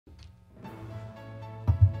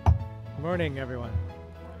Morning, everyone.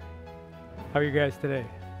 How are you guys today?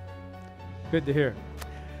 Good to hear.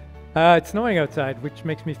 It's snowing outside, which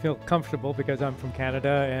makes me feel comfortable because I'm from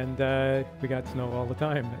Canada and we got snow all the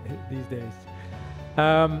time these days.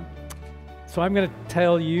 So I'm going to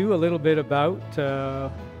tell you a little bit about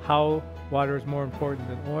how water is more important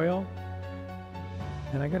than oil.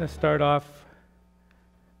 And I'm going to start off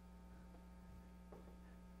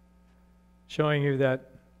showing you that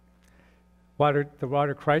the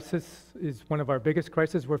water crisis is one of our biggest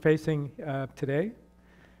crises we're facing today.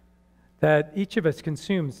 That each of us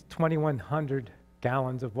consumes 2,100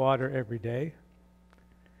 gallons of water every day.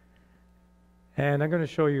 And I'm going to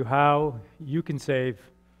show you how you can save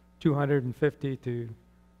 250 to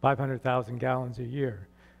 500,000 gallons a year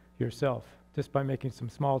yourself, just by making some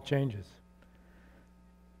small changes.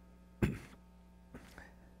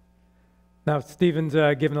 Now, Stephen's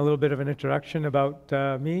given a little bit of an introduction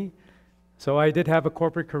about me. So I did have a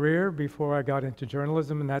corporate career before I got into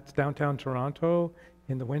journalism, and that's downtown Toronto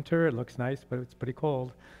in the winter. It looks nice, but it's pretty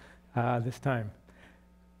cold this time.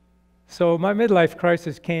 So my midlife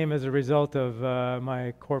crisis came as a result of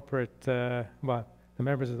my corporate, the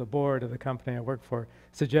members of the board of the company I worked for,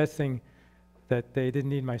 suggesting that they didn't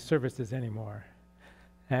need my services anymore.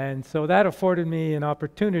 And so that afforded me an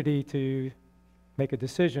opportunity to make a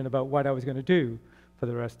decision about what I was going to do for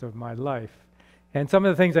the rest of my life. And some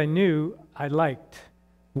of the things I knew I liked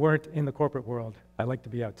weren't in the corporate world. I liked to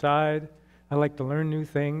be outside. I liked to learn new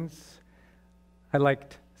things. I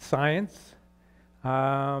liked science.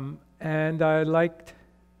 And I liked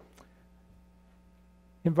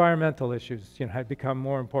environmental issues, had become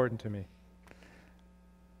more important to me.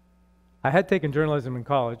 I had taken journalism in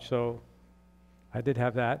college, so I did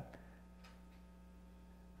have that.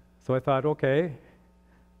 So I thought, okay,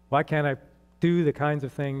 why can't I do the kinds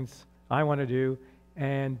of things I want to do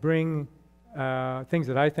and bring things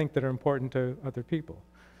that I think that are important to other people?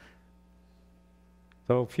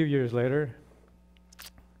 So a few years later,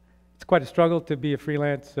 it's quite a struggle to be a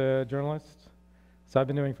freelance journalist. So I've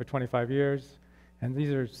been doing it for 25 years, and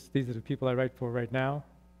these are the people I write for right now.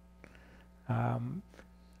 I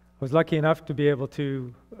was lucky enough to be able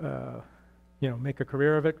to make a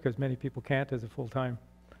career of it, because many people can't as a full-time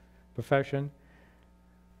profession.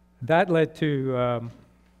 That led to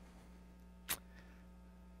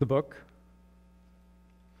the book.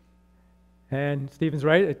 And Stephen's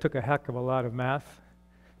right, it took a heck of a lot of math,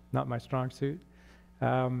 not my strong suit,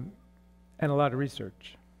 and a lot of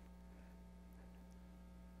research.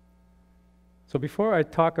 So before I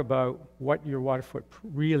talk about what your water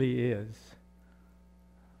footprint really is,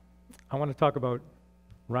 I want to talk about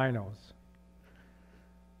rhinos.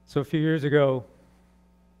 So a few years ago,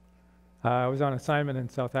 I was on assignment in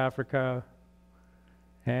South Africa,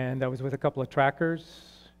 and I was with a couple of trackers,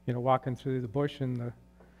 walking through the bush in the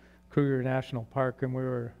Kruger National Park, and we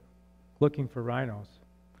were looking for rhinos.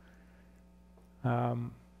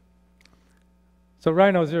 So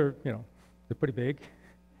rhinos are, they're pretty big,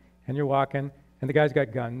 and you're walking, and the guy's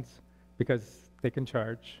got guns because they can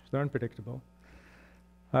charge. They're unpredictable.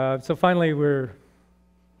 So finally, we're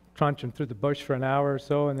trudging through the bush for an hour or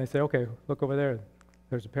so, and they say, okay, look over there.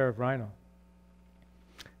 There's a pair of rhino.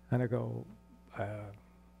 And I go,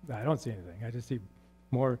 I don't see anything. I just see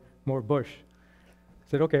more bush.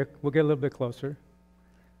 I said, okay, we'll get a little bit closer.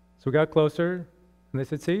 So we got closer, and they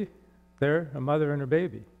said, see, there, a mother and her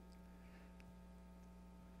baby.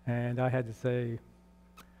 And I had to say,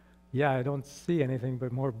 yeah, I don't see anything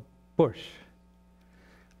but more bush.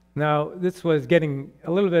 Now, this was getting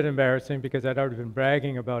a little bit embarrassing because I'd already been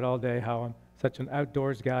bragging about all day how I'm such an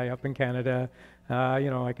outdoors guy up in Canada.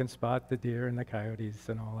 I can spot the deer and the coyotes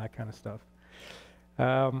and all that kind of stuff.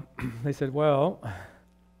 They said, well,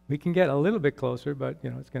 we can get a little bit closer, but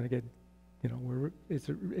it's going to get,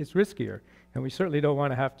 it's riskier, and we certainly don't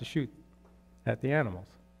want to have to shoot at the animals.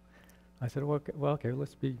 I said, well, okay,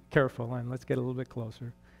 let's be careful and let's get a little bit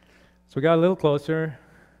closer. So we got a little closer,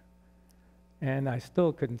 and I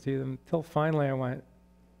still couldn't see them until finally I went,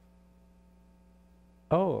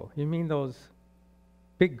 oh, you mean those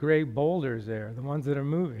big gray boulders there, the ones that are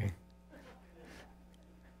moving?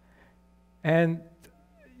 And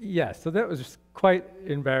yeah, so that was quite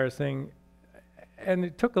embarrassing. And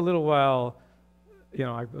it took a little while,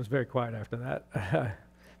 I was very quiet after that,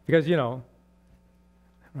 because,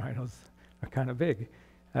 rhinos are kind of big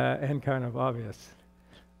and kind of obvious.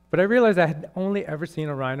 But I realized I had only ever seen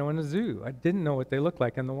a rhino in a zoo. I didn't know what they looked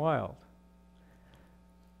like in the wild.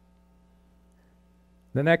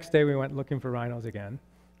 The next day we went looking for rhinos again.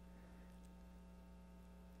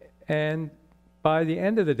 And by the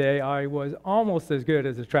end of the day, I was almost as good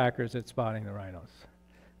as the trackers at spotting the rhinos,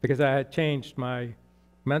 because I had changed my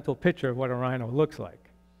mental picture of what a rhino looks like.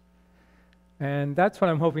 And that's what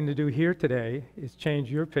I'm hoping to do here today, is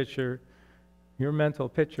change your picture, your mental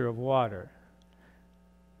picture of water.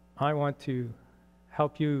 I want to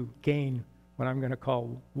help you gain what I'm going to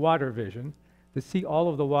call water vision, to see all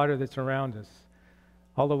of the water that's around us,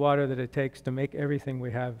 all the water that it takes to make everything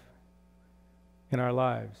we have in our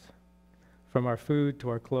lives, from our food to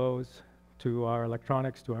our clothes, to our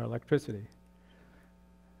electronics, to our electricity.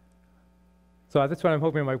 So that's what I'm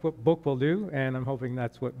hoping my book will do, and I'm hoping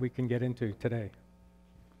that's what we can get into today.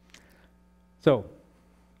 So,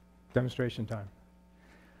 demonstration time.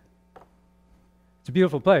 It's a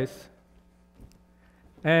beautiful place,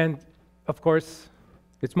 and of course,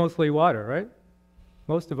 it's mostly water, right?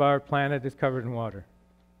 Most of our planet is covered in water.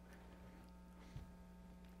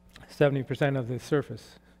 70% of the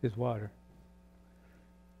surface is water.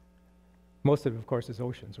 Most of it, of course, is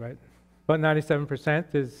oceans, right? About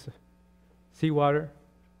 97% is seawater.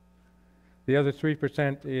 The other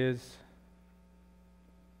 3% is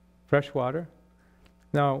fresh water.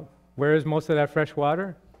 Now, where is most of that fresh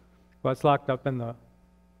water? Well, it's locked up in the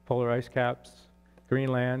polar ice caps.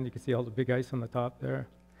 Greenland, you can see all the big ice on the top there.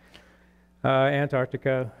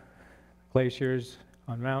 Antarctica, glaciers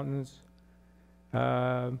on mountains.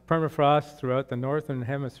 Permafrost throughout the northern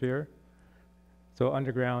hemisphere, so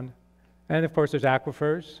underground. And of course, there's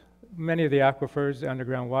aquifers. Many of the aquifers,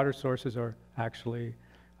 underground water sources, are actually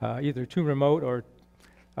either too remote or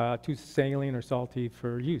too saline or salty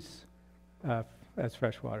for use as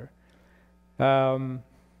fresh water.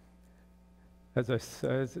 As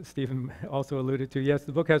Stephen also alluded to, yes,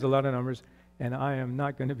 the book has a lot of numbers, and I am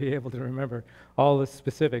not going to be able to remember all the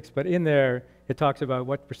specifics, but in there, it talks about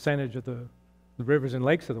what percentage of the rivers and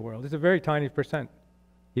lakes of the world. It's a very tiny percent.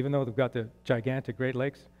 Even though they've got the gigantic Great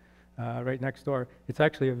Lakes right next door, it's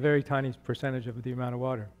actually a very tiny percentage of the amount of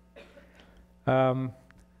water.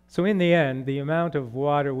 So in the end, the amount of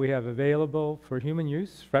water we have available for human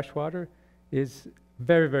use, fresh water, is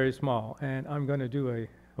very, very small. And I'm going to do a,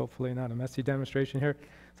 hopefully not a messy demonstration here.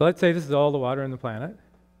 So let's say this is all the water in the planet.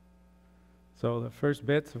 So the first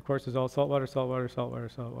bits, of course, is all salt water, salt water, salt water,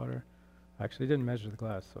 salt water. I actually didn't measure the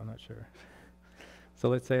glass, so I'm not sure. So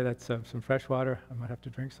let's say that's some fresh water. I might have to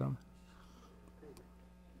drink some.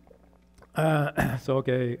 So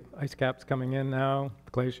okay, ice caps coming in now,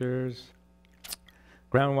 glaciers,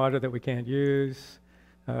 groundwater that we can't use,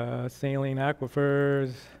 saline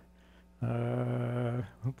aquifers,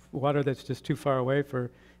 water that's just too far away for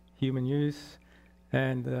human use,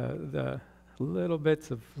 and the little bits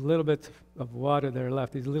of water that are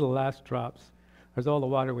left, these little last drops, there's all the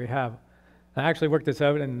water we have. I actually worked this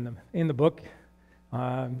out in the book,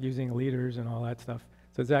 using liters and all that stuff.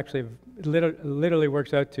 So it's actually, it literally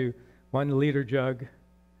works out to 1 liter jug.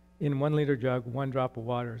 In 1 liter jug, 1 drop of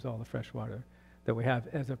water is all the fresh water that we have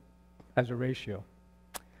as a ratio.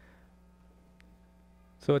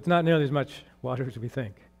 So it's not nearly as much water as we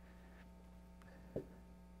think.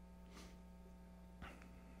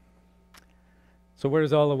 So where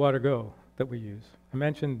does all the water go that we use? I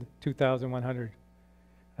mentioned 2,100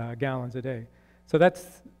 gallons a day. So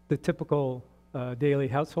that's the typical daily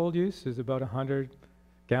household use, is about 100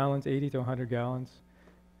 gallons, 80 to 100 gallons.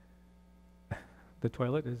 The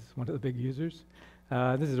toilet is one of the big users.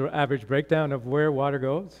 This is an average breakdown of where water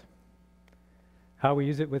goes, how we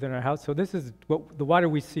use it within our house. So this is the water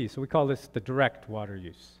we see. So we call this the direct water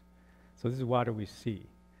use. So this is water we see.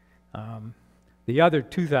 The other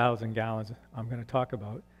 2,000 gallons I'm going to talk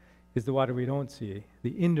about is the water we don't see,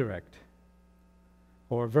 the indirect,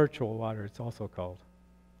 or virtual water, it's also called.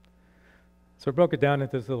 So I broke it down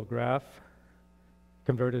into this little graph,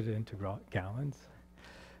 converted it into gallons.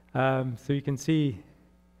 So you can see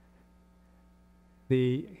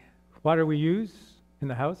the water we use in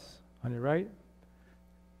the house on your right,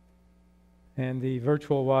 and the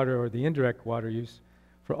virtual water or the indirect water use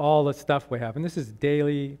for all the stuff we have. And this is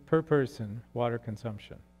daily per person water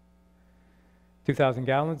consumption. 2,000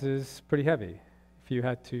 gallons is pretty heavy. If you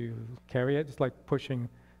had to carry it, it's like pushing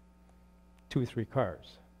 2 or 3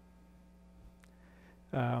 cars.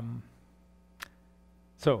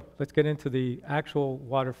 So let's get into the actual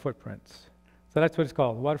water footprints. So that's what it's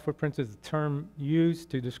called. Water footprints is the term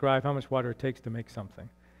used to describe how much water it takes to make something.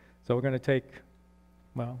 So we're going to take,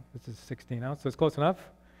 well, this is 16 ounces, so it's close enough.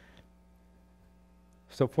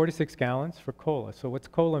 So 46 gallons for cola. So what's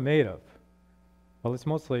cola made of? Well, it's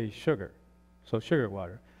mostly sugar. So sugar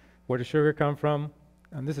water. Where does sugar come from?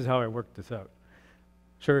 And this is how I worked this out.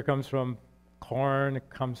 Sugar comes from corn, it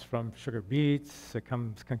comes from sugar beets, it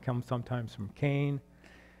can come sometimes from cane.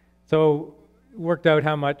 So worked out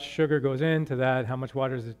how much sugar goes into that, how much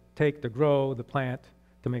water does it take to grow the plant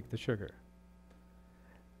to make the sugar.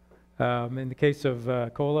 In the case of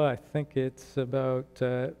cola, I think it's about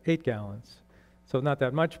 8 gallons. So not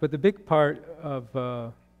that much, but the big part of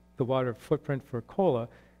the water footprint for cola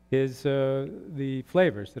is the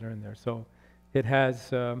flavors that are in there. So it has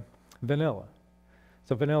vanilla.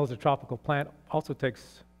 So vanilla is a tropical plant, also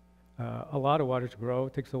takes a lot of water to grow.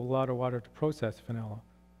 It takes a lot of water to process vanilla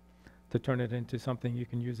to turn it into something you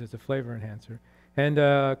can use as a flavor enhancer. And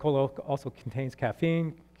cola also contains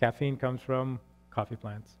caffeine. Caffeine comes from coffee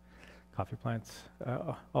plants. Coffee plants,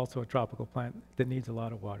 also a tropical plant that needs a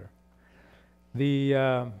lot of water.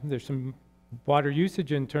 There's some water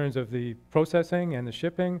usage in terms of the processing and the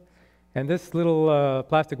shipping. And this little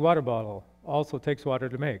plastic water bottle also takes water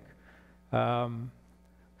to make.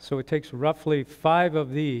 So it takes roughly 5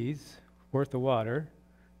 of these worth of water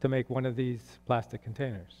to make one of these plastic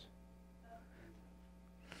containers.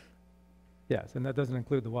 Yes, and that doesn't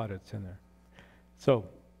include the water that's in there. So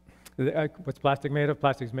what's plastic made of?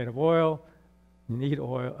 Plastic is made of oil. You need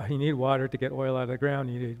oil. You need water to get oil out of the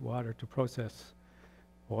ground. You need water to process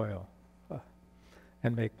oil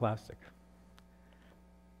and make plastic.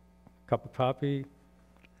 Cup of coffee,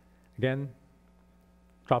 again,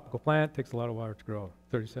 tropical plant, takes a lot of water to grow,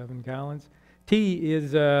 37 gallons. Tea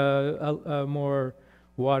is a more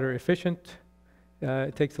water efficient.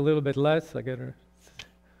 It takes a little bit less. I get her.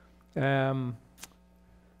 My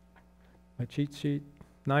cheat sheet,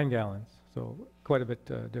 9 gallons, so quite a bit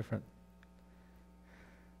different.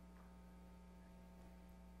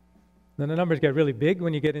 Then the numbers get really big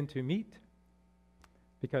when you get into meat,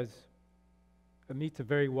 because meat's a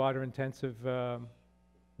very water-intensive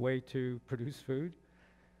way to produce food.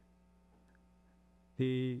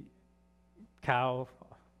 The cow,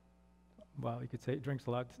 well, you could say it drinks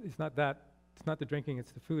a lot. It's not the drinking,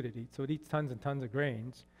 it's the food it eats. So it eats tons and tons of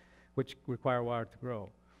grains, which require water to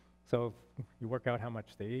grow. So if you work out how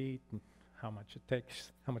much they eat and how much it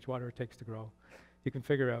takes, how much water it takes to grow, you can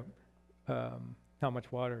figure out how much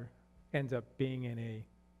water ends up being in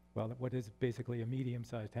what is basically a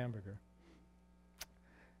medium-sized hamburger.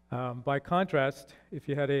 By contrast, if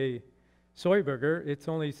you had a soy burger, it's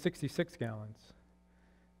only 66 gallons.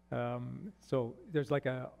 So there's like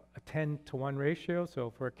a 10-to-1 ratio. So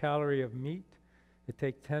for a calorie of meat, it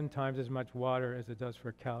takes 10 times as much water as it does for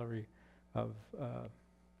a calorie of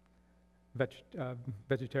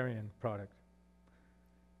vegetarian product.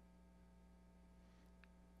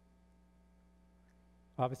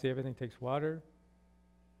 Obviously, everything takes water.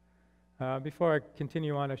 Before I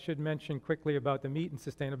continue on, I should mention quickly about the meat and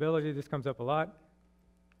sustainability. This comes up a lot.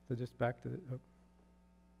 So just back to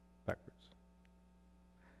backwards.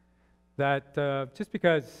 That just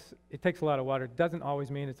because it takes a lot of water doesn't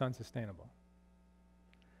always mean it's unsustainable.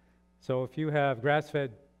 So if you have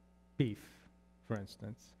grass-fed beef, for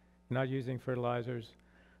instance, you're not using fertilizers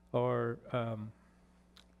or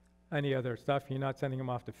any other stuff, you're not sending them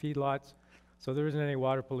off to feedlots, so there isn't any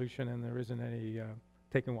water pollution and there isn't any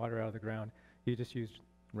taking water out of the ground. You just use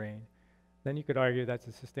rain. Then you could argue that's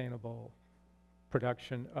a sustainable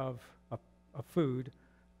production of a food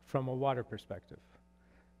from a water perspective.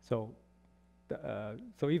 So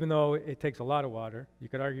even though it takes a lot of water, you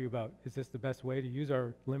could argue about, is this the best way to use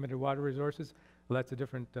our limited water resources? Well, that's a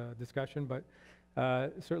different discussion, but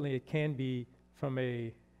certainly it can be from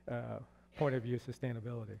a point of view of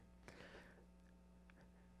sustainability.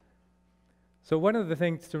 So one of the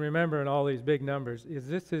things to remember in all these big numbers is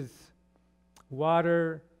this is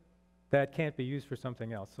water that can't be used for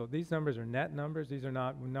something else. So these numbers are net numbers. These are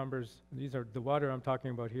not numbers. These are the water I'm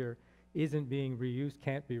talking about here isn't being reused,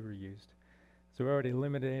 can't be reused. So we already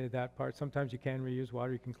eliminated that part. Sometimes you can reuse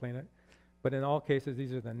water, you can clean it. But in all cases,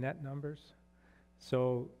 these are the net numbers.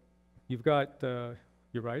 So you've got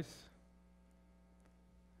your rice,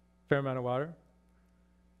 fair amount of water.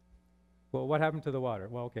 Well, what happened to the water?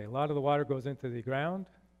 Well, okay, a lot of the water goes into the ground.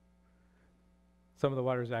 Some of the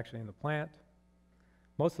water is actually in the plant.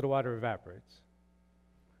 Most of the water evaporates.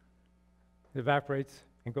 It evaporates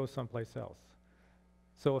and goes someplace else.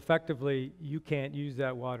 So effectively, you can't use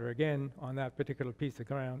that water again on that particular piece of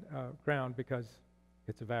ground because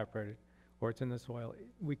it's evaporated or it's in the soil.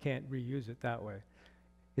 We can't reuse it that way.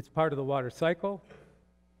 It's part of the water cycle.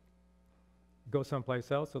 Go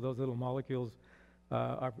someplace else, so those little molecules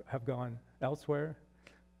have gone elsewhere.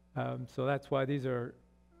 So that's why these are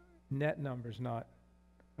net numbers, not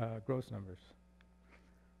gross numbers.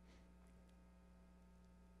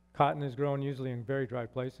 Cotton is grown usually in very dry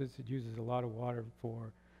places. It uses a lot of water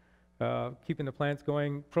for keeping the plants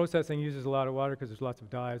going. Processing uses a lot of water because there's lots of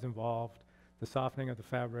dyes involved, the softening of the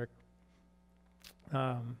fabric,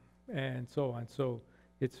 and so on. So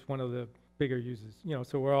it's one of the bigger uses. You know,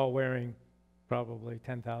 so we're all wearing probably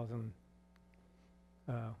 10,000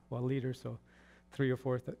 well, liters, so 3,000 or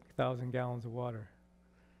 4,000 gallons of water.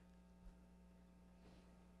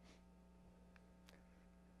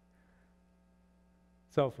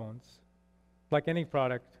 Cell phones, like any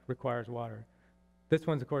product, requires water. This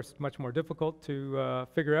one's, of course, much more difficult to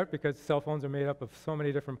figure out because cell phones are made up of so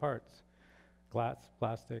many different parts. Glass,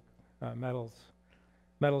 plastic, metals.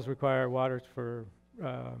 Metals require water for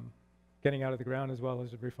getting out of the ground as well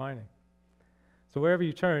as refining. So wherever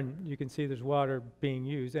you turn, you can see there's water being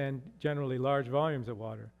used, and generally large volumes of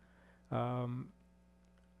water.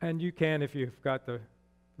 And you can, if you've got the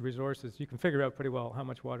resources, you can figure out pretty well how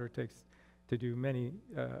much water it takes to do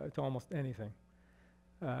to almost anything.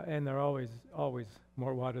 And there are always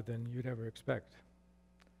more water than you'd ever expect.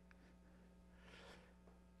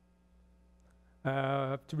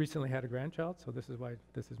 Recently had a grandchild, so this is why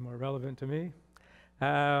this is more relevant to me.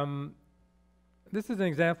 This is an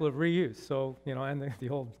example of reuse, so, and the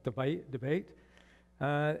whole debate.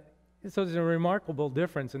 So there's a remarkable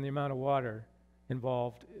difference in the amount of water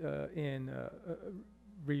involved in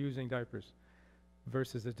reusing diapers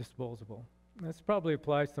versus a disposable. This probably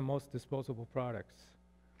applies to most disposable products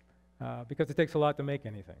because it takes a lot to make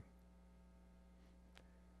anything.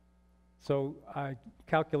 So I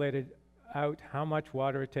calculated out how much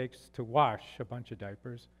water it takes to wash a bunch of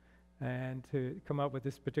diapers and to come up with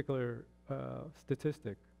this particular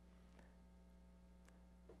statistic.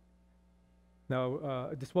 Now,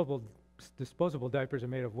 disposable diapers are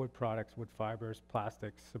made of wood products, wood fibers,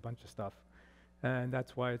 plastics, a bunch of stuff. And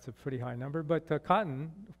that's why it's a pretty high number. But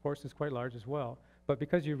cotton, of course, is quite large as well. But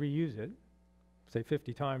because you reuse it, say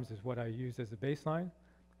 50 times is what I use as a baseline,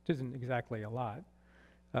 which isn't exactly a lot,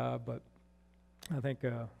 but I think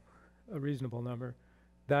a reasonable number.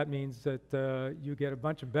 That means that you get a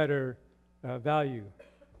bunch of better value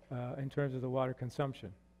in terms of the water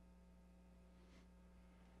consumption.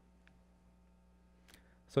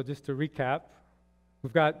 So just to recap,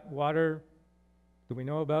 we've got water that we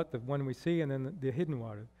know about, the one we see, and then the hidden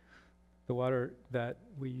water, the water that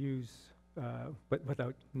we use but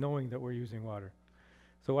without knowing that we're using water.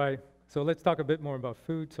 So let's talk a bit more about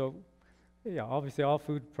food. So yeah, obviously all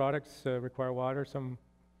food products require water. Some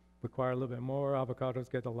require a little bit more. Avocados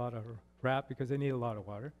get a lot of wrap because they need a lot of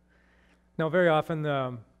water. Now, very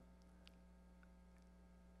often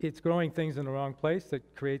it's growing things in the wrong place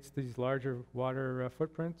that creates these larger water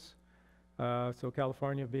footprints. So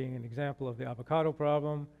California being an example of the avocado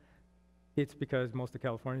problem, it's because most of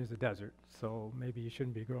California is a desert. So maybe you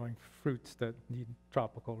shouldn't be growing fruits that need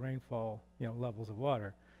tropical rainfall, levels of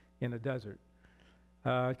water in a desert.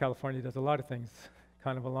 California does a lot of things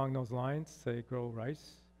kind of along those lines. They grow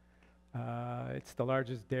rice. It's the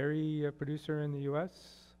largest dairy producer in the U.S.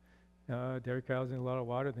 Dairy cows need a lot of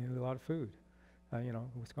water. They need a lot of food.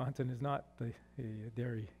 Wisconsin is not the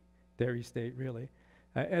dairy state, really,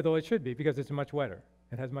 although it should be because it's much wetter.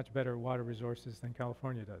 It has much better water resources than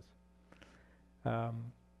California does.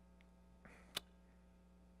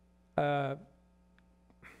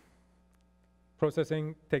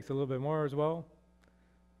 Processing takes a little bit more as well.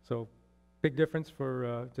 So big difference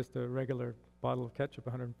for just a regular bottle of ketchup,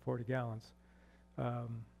 140 gallons.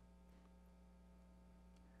 One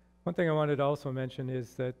thing I wanted to also mention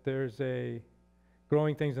is that there's a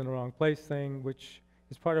growing things in the wrong place thing, which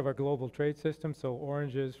is part of our global trade system. So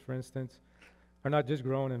oranges, for instance, are not just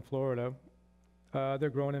grown in Florida. They're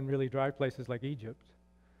grown in really dry places like Egypt.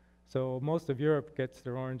 So most of Europe gets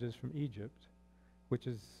their oranges from Egypt, which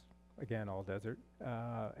is, again, all desert.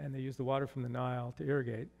 And they use the water from the Nile to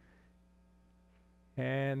irrigate.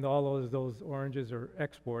 And all those oranges are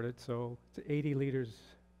exported. So it's 80 liters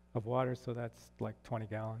of water, so that's like 20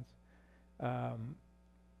 gallons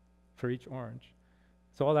for each orange.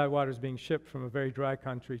 So all that water is being shipped from a very dry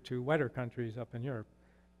country to wetter countries up in Europe,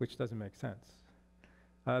 which doesn't make sense.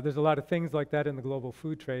 There's a lot of things like that in the global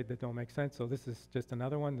food trade that don't make sense. So this is just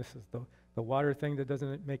another one. This is the water thing that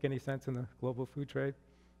doesn't make any sense in the global food trade.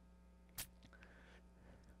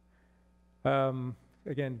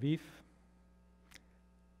 Again, beef.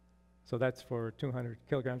 So that's for 200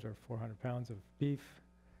 kilograms or 400 pounds of beef.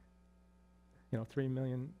 3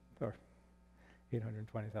 million or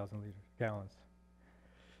 820,000 gallons.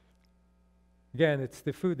 Again, it's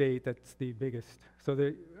the food they eat that's the biggest.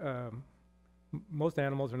 So most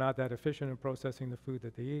animals are not that efficient in processing the food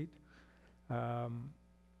that they eat. And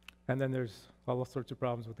then there's all sorts of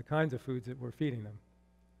problems with the kinds of foods that we're feeding them.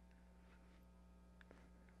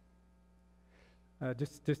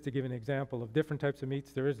 Just to give an example of different types of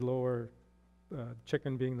meats, there is lower,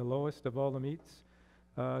 chicken being the lowest of all the meats.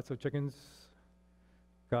 So chickens,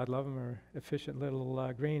 God love them, are efficient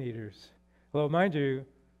little grain eaters. Although, mind you,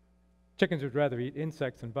 chickens would rather eat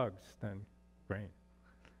insects and bugs than grain.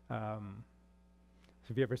 So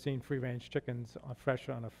if you've ever seen free-range chickens on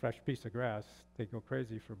a fresh piece of grass, they go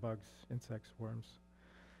crazy for bugs, insects, worms.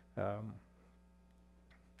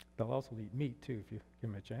 They'll also eat meat too if you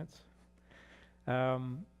give them a chance.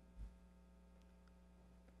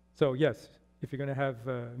 So yes, if you're going to have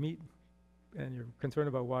meat and you're concerned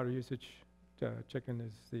about water usage, chicken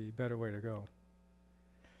is the better way to go.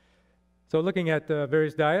 So looking at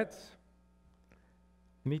various diets,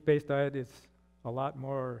 the meat-based diet is a lot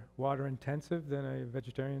more water intensive than a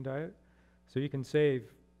vegetarian diet. So you can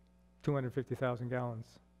save 250,000 gallons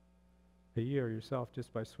a year yourself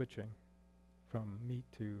just by switching from meat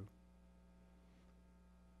to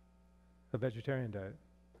a vegetarian diet.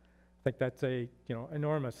 I think that's a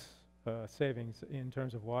enormous savings in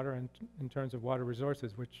terms of water and in terms of water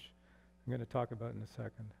resources, which I'm going to talk about in a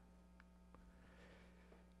second.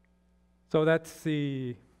 So that's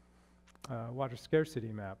the water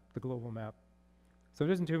scarcity map, the global map. So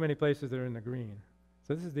there isn't too many places that are in the green.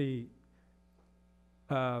 So this is the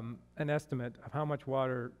an estimate of how much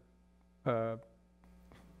water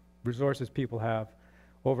resources people have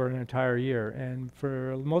over an entire year. And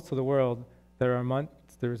for most of the world,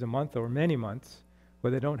 there's a month or many months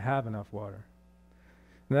where they don't have enough water.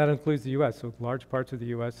 And that includes the US. So large parts of the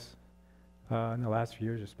US in the last few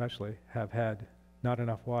years especially have had not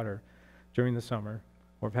enough water during the summer,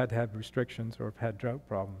 or have had to have restrictions, or have had drought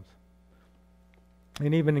problems.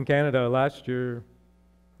 And even in Canada last year,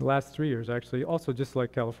 the last 3 years actually, also just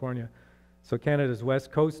like California. So Canada's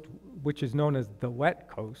west coast, which is known as the wet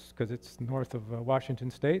coast, because it's north of Washington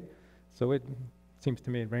State. So it seems to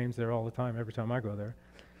me it rains there all the time, every time I go there.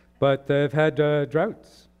 But they've had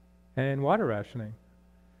droughts and water rationing.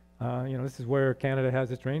 This is where Canada has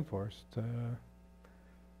its rainforest.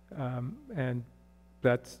 And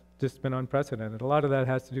that's just been unprecedented. A lot of that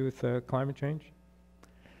has to do with climate change.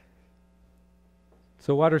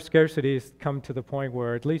 So water scarcity has come to the point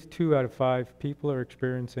where at least 2 out of 5 people are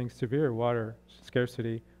experiencing severe water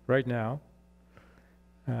scarcity right now.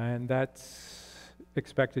 And that's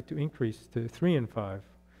expected to increase to 3 in 5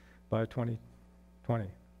 by 2020.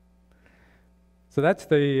 So that's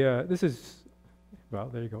this is, well,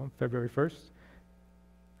 there you go, February 1st.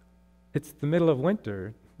 It's the middle of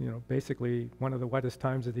winter, basically one of the wettest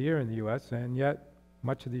times of the year in the US, and yet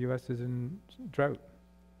much of the US is in drought.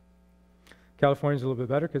 California's a little bit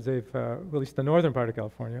better because they've, at least the northern part of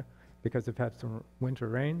California, because they've had some winter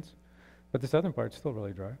rains, but the southern part's still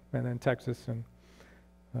really dry. And then Texas and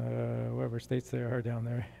whatever states they are down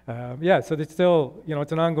there. So it's still,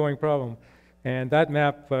 it's an ongoing problem. And that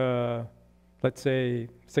map, let's say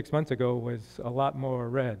 6 months ago, was a lot more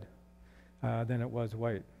red than it was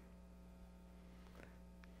white.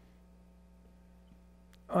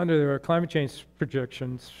 Under the climate change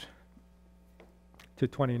projections to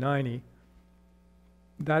 2090,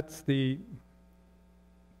 that's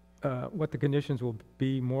what the conditions will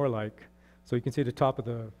be more like. So you can see the top of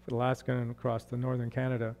the Alaska and across the northern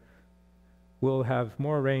Canada will have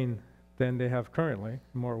more rain than they have currently,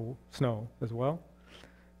 more snow as well.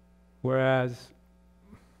 Whereas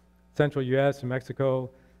central US and Mexico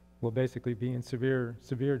will basically be in severe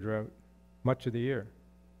drought much of the year,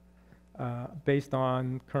 based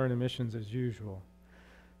on current emissions as usual.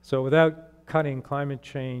 So without cutting climate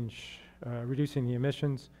change, reducing the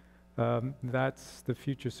emissions, that's the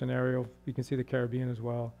future scenario. You can see the Caribbean as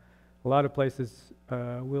well. A lot of places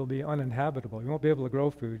will be uninhabitable. You won't be able to grow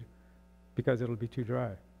food because it'll be too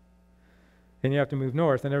dry. And you have to move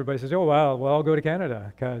north, and everybody says, oh, well, I'll go to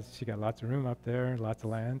Canada because you got lots of room up there, lots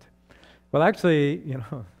of land. Well, actually,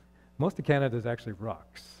 most of Canada is actually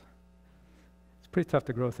rocks. It's pretty tough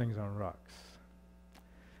to grow things on rocks.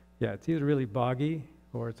 Yeah, it's either really boggy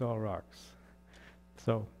or it's all rocks.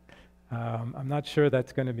 So I'm not sure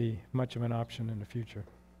that's going to be much of an option in the future.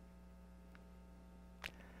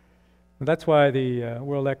 And that's why the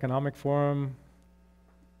World Economic Forum,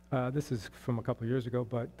 this is from a couple of years ago,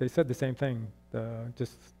 but they said the same thing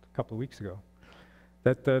just a couple of weeks ago,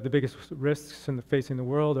 that the biggest risks facing the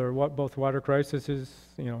world are both water crises,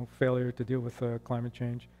 failure to deal with climate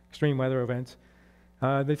change, extreme weather events.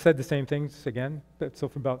 They said the same things again. So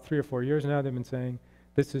for about 3 or 4 years now, they've been saying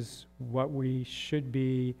this is what we should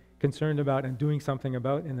be concerned about and doing something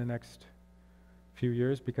about in the next few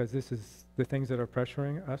years, because this is the things that are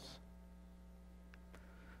pressuring us.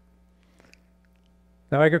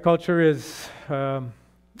 Now, agriculture is,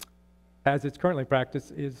 as it's currently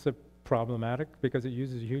practiced, is problematic because it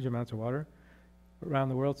uses huge amounts of water. Around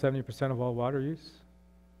the world, 70% of all water use.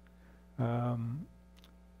 A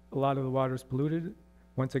lot of the water is polluted.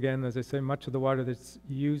 Once again, as I say, much of the water that's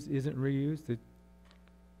used isn't reused. It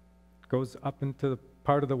goes up into the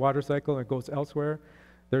part of the water cycle and it goes elsewhere.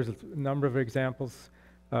 There's a number of examples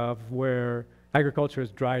of where agriculture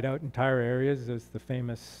has dried out entire areas. There's the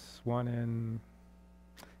famous one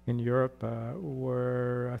in Europe,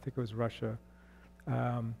 where I think it was Russia,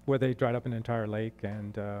 where they dried up an entire lake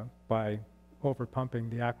and by over-pumping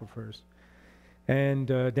the aquifers and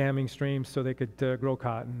damming streams so they could grow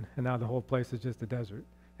cotton, and now the whole place is just a desert.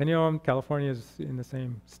 And California is in the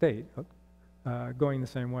same state, going the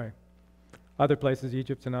same way. Other places,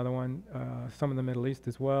 Egypt's another one, some in the Middle East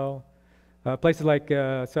as well. Places like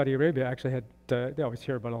Saudi Arabia actually had, they always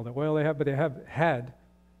hear about all the oil they have, but they have had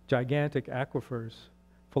gigantic aquifers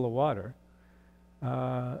full of water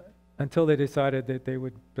until they decided that they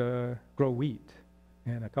would grow wheat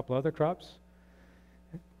and a couple other crops.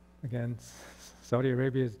 Again, Saudi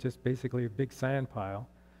Arabia is just basically a big sand pile.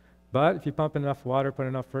 But if you pump enough water, put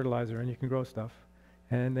enough fertilizer in, you can grow stuff.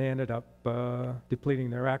 And they ended up depleting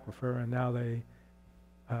their aquifer, and now they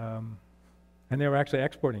were actually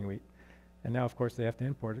exporting wheat. And now, of course, they have to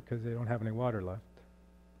import it because they don't have any water left.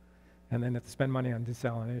 And then they have to spend money on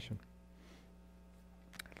desalination.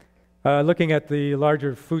 Looking at the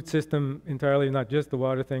larger food system entirely, not just the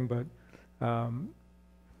water thing, but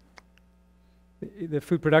the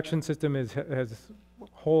food production system has a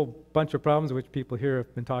whole bunch of problems, which people here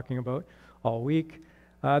have been talking about all week.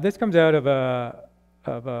 This comes out of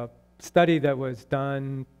a study that was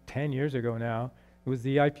done 10 years ago now. It was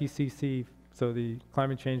the IPCC, so the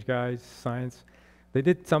climate change guys, science. They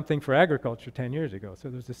did something for agriculture 10 years ago. So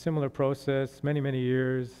there's a similar process, many, many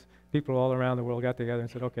years. People all around the world got together and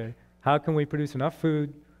said, okay, how can we produce enough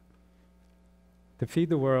food to feed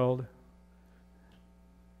the world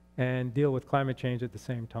and deal with climate change at the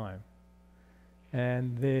same time?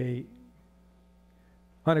 And they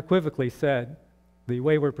unequivocally said the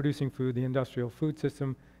way we're producing food, the industrial food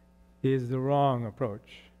system, is the wrong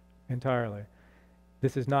approach entirely.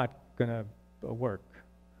 This is not going to work.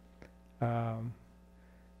 Now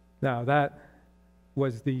that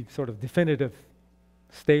was the sort of definitive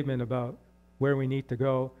statement about where we need to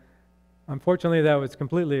go. Unfortunately, that was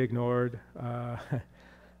completely ignored.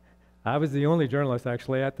 I was the only journalist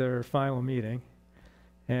actually at their final meeting,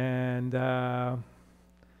 and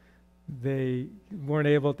they weren't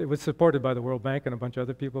able to, it was supported by the World Bank and a bunch of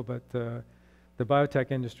other people, but the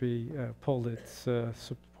biotech industry pulled its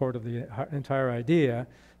support of the entire idea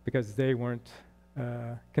because they weren't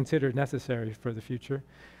considered necessary for the future.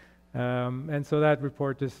 And so that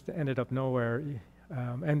report just ended up nowhere.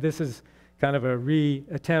 And this is kind of a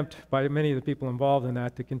re-attempt by many of the people involved in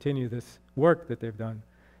that to continue this work that they've done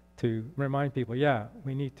to remind people, yeah,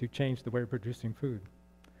 we need to change the way we're producing food.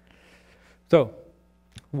 So,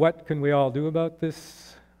 what can we all do about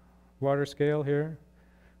this water scale here?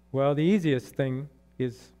 Well, the easiest thing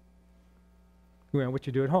is what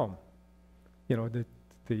you do at home. The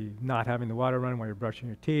not having the water run while you're brushing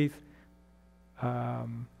your teeth,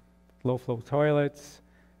 low-flow toilets,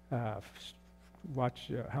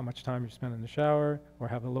 watch how much time you spend in the shower, or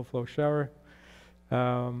have a low-flow shower,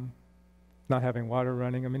 not having water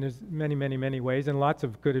running. I mean, there's many, many, many ways, and lots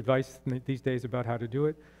of good advice these days about how to do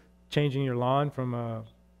it. Changing your lawn from a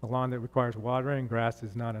lawn that requires watering. Grass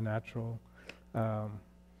is not a natural,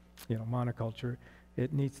 monoculture.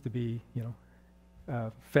 It needs to be,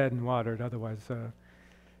 fed and watered. Otherwise,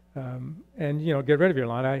 and get rid of your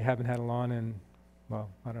lawn. I haven't had a lawn in, well,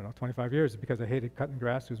 I don't know, 25 years because I hated cutting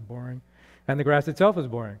grass. It was boring, and the grass itself was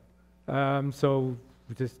boring. So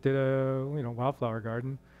we just did a, wildflower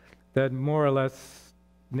garden that more or less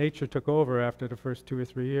nature took over after the first 2 or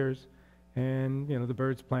 3 years. And, the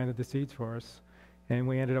birds planted the seeds for us. And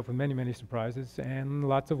we ended up with many, many surprises and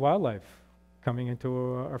lots of wildlife coming into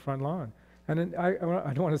our front lawn. And then I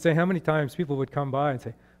don't want to say how many times people would come by and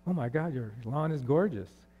say, oh my God, your lawn is gorgeous.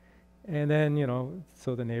 And then,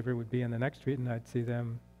 so the neighbor would be in the next street and I'd see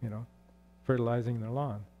them, fertilizing their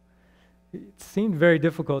lawn. It seemed very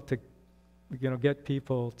difficult to, get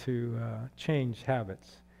people to change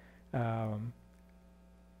habits.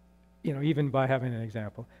 Even by having an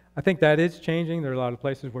example. I think that is changing. There are a lot of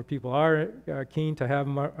places where people are keen to have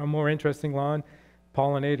a more interesting lawn.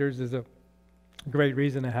 Pollinators is a great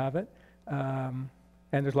reason to have it. And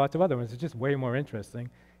there's lots of other ones. It's just way more interesting.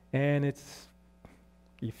 And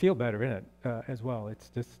you feel better in it as well. It's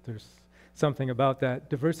just, there's something about that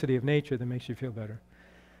diversity of nature that makes you feel better.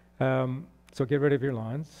 So get rid of your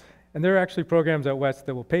lawns. And there are actually programs out west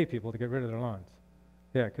that will pay people to get rid of their lawns.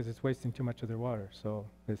 Yeah, because it's wasting too much of their water. So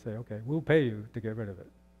they say, okay, we'll pay you to get rid of it.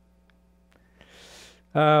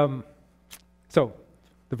 So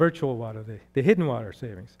the virtual water, the hidden water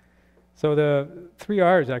savings. So the 3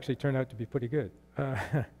 R's actually turned out to be pretty good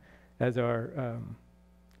as our,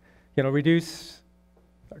 reduce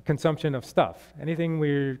consumption of stuff. Anything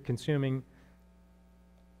we're consuming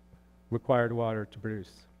required water to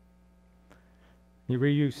produce. You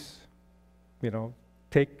reuse,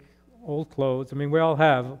 take old clothes. I mean, we all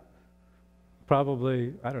have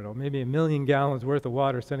probably, I don't know, maybe 1 million gallons worth of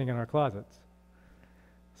water sitting in our closets.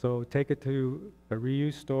 So take it to a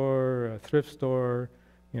reuse store, a thrift store,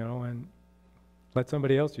 and let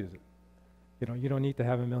somebody else use it. You don't need to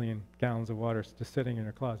have 1 million gallons of water just sitting in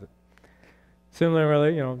your closet.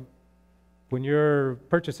 Similarly, when you're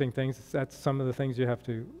purchasing things, that's some of the things you have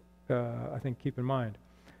to, I think, keep in mind.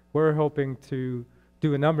 We're hoping to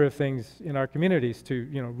do a number of things in our communities to,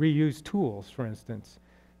 reuse tools, for instance,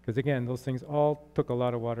 because again, those things all took a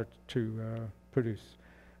lot of water to produce.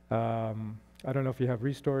 I don't know if you have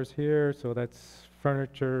restores here, so that's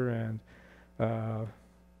furniture and,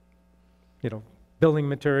 building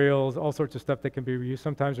materials, all sorts of stuff that can be reused.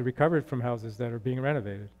 Sometimes they're recovered from houses that are being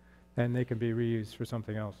renovated, and they can be reused for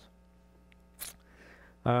something else.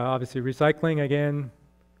 Obviously, recycling, again,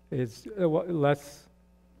 is less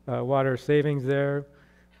water savings there,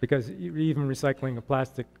 because even recycling a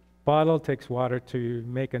plastic bottle takes water to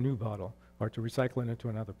make a new bottle or to recycle it into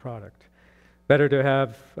another product. Better to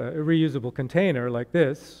have a reusable container like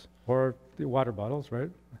this, or the water bottles,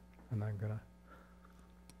 right? And I'm gonna,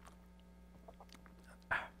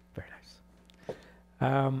 very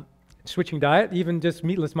nice. Switching diet, even just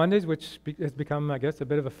meatless Mondays, which has become, I guess, a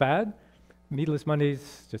bit of a fad. Meatless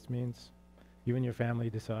Mondays just means you and your family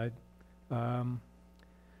decide.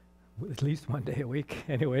 At least one day a week,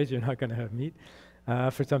 anyways, you're not going to have meat.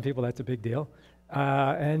 For some people, that's a big deal.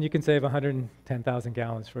 And you can save 110,000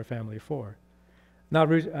 gallons for a family of 4. Now,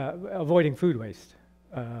 avoiding food waste.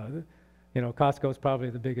 Costco is probably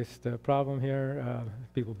the biggest problem here.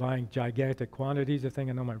 People buying gigantic quantities of things.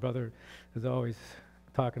 I know my brother is always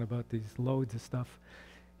talking about these loads of stuff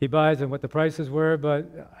he buys and what the prices were,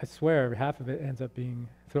 but I swear half of it ends up being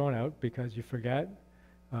thrown out because you forget,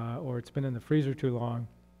 or it's been in the freezer too long.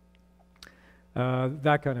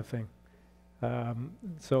 That kind of thing.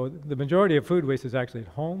 So the majority of food waste is actually at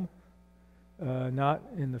home, not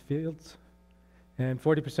in the fields. And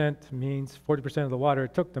 40% means 40% of the water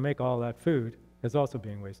it took to make all that food is also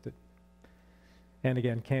being wasted. And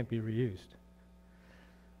again, can't be reused.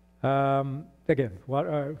 Again,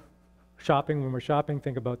 shopping, when we're shopping,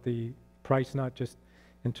 think about the price not just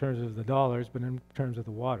in terms of the dollars, but in terms of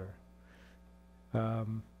the water.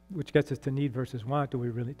 Which gets us to need versus want.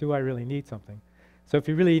 Do I really need something? So if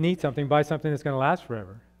you really need something, buy something that's going to last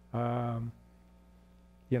forever. I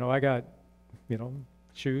got,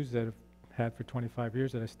 shoes that I've had for 25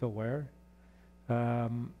 years that I still wear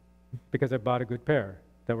because I bought a good pair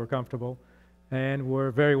that were comfortable and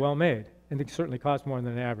were very well made. And they certainly cost more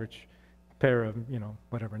than an average pair of,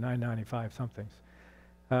 whatever, $9.95 somethings.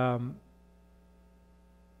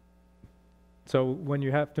 So when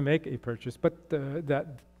you have to make a purchase, but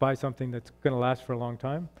buy something that's going to last for a long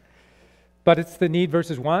time. But it's the need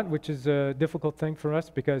versus want, which is a difficult thing for us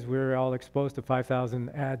because we're all exposed to 5,000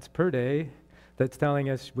 ads per day that's telling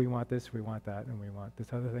us we want this, we want that, and we want this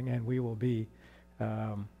other thing, and we will be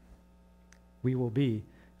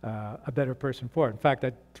a better person for it. In fact,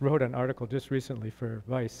 I wrote an article just recently for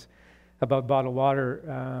Vice about bottled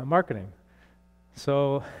water marketing.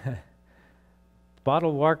 So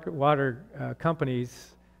bottled water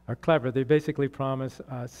companies are clever. They basically promise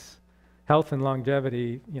us health and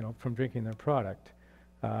longevity, from drinking their product.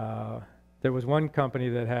 There was one company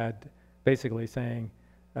that had basically saying,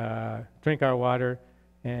 drink our water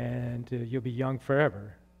and you'll be young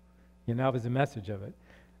forever. That was the message of it.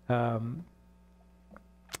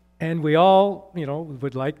 And we all,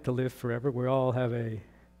 would like to live forever. We all have a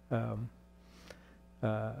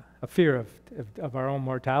fear of our own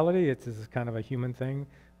mortality. It's kind of a human thing.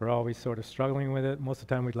 We're always sort of struggling with it. Most of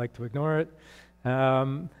the time we'd like to ignore it.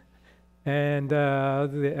 And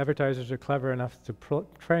the advertisers are clever enough to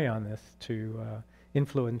prey on this to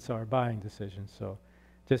influence our buying decisions. So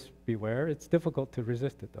just beware. It's difficult to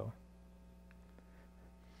resist it, though.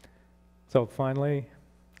 So finally,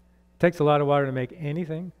 it takes a lot of water to make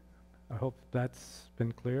anything. I hope that's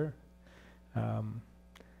been clear.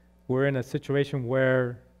 We're in a situation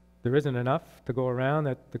where there isn't enough to go around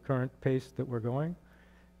at the current pace that we're going.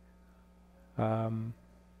 The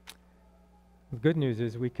good news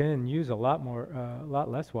is we can use a lot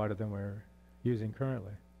less water than we're using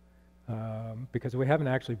currently, because we haven't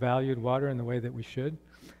actually valued water in the way that we should.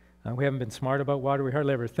 We haven't been smart about water. We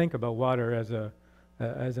hardly ever think about water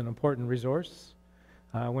as an important resource.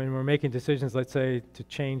 When we're making decisions, let's say to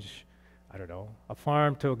change, I don't know, a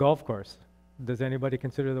farm to a golf course, does anybody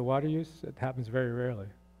consider the water use? It happens very rarely.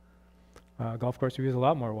 Golf course, we use a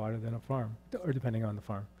lot more water than a farm, or depending on the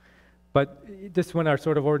farm. But just when our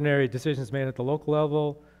sort of ordinary decisions made at the local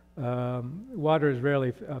level, water is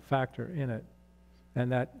rarely a factor in it,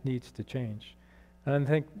 and that needs to change. And I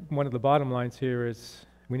think one of the bottom lines here is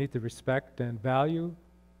we need to respect and value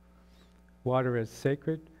water as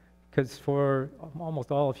sacred, because for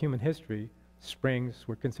almost all of human history, springs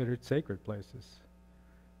were considered sacred places.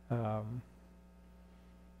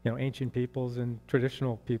 Ancient peoples and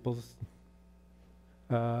traditional peoples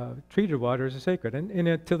treated water as sacred,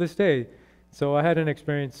 and to this day. So I had an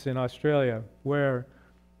experience in Australia where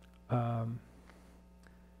some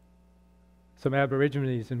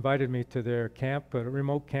Aborigines invited me to their camp, a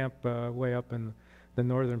remote camp way up in the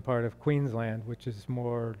northern part of Queensland, which is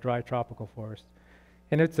more dry tropical forest.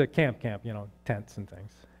 And it's a camp, tents and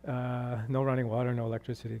things. No running water, no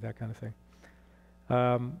electricity, that kind of thing.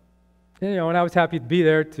 And I was happy to be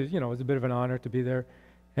there. It was a bit of an honor to be there.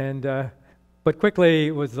 But quickly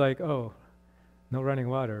it was like, oh, no running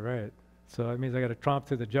water, right? So that means I got to tromp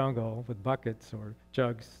through the jungle with buckets or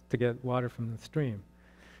jugs to get water from the stream.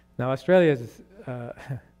 Now Australia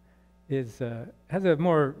has a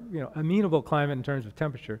more amenable climate in terms of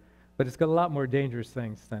temperature, but it's got a lot more dangerous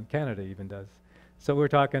things than Canada even does. So we're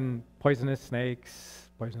talking poisonous snakes,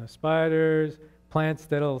 poisonous spiders, plants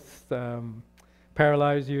that'll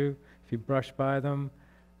paralyze you if you brush by them,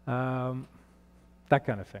 that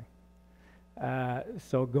kind of thing.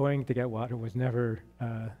 So going to get water was never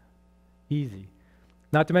easy.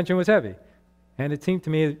 Not to mention it was heavy. And it seemed to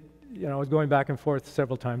me, I was going back and forth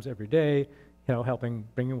several times every day,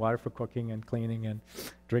 bringing water for cooking and cleaning and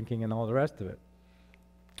drinking and all the rest of it.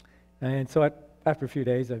 And so after a few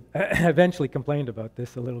days, I eventually complained about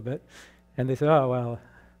this a little bit. And they said, oh, well,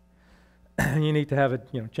 you need to have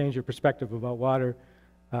change your perspective about water.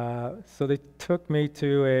 So they took me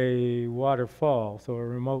to a waterfall, so a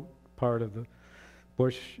remote part of the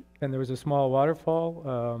bush, and there was a small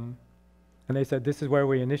waterfall, and they said, this is where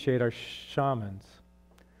we initiate our shamans,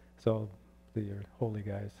 so the holy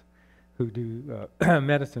guys who do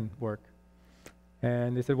medicine work.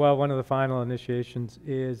 And they said, well, one of the final initiations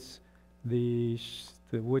is the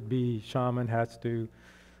would-be shaman has to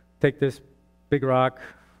take this big rock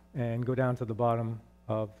and go down to the bottom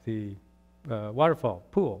of the waterfall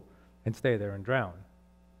pool and stay there and drown.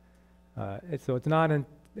 So it's not,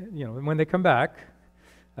 when they come back,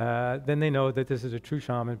 then they know that this is a true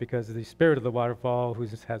shaman, because the spirit of the waterfall, who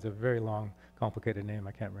has a very long, complicated name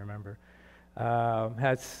I can't remember,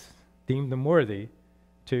 has deemed them worthy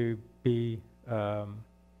to be a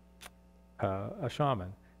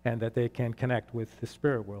shaman, and that they can connect with the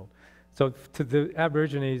spirit world. So to the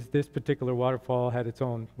Aborigines, this particular waterfall was its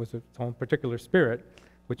own particular spirit,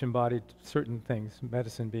 which embodied certain things,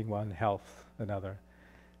 medicine being one, health another.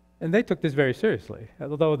 And they took this very seriously,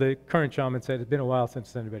 although the current shaman said it's been a while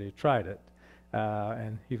since anybody had tried it.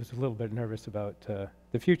 And he was a little bit nervous about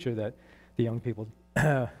the future, that the young people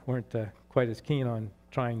weren't quite as keen on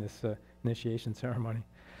trying this initiation ceremony,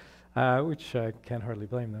 which I can hardly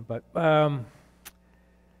blame them. But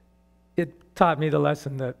it taught me the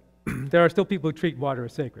lesson that there are still people who treat water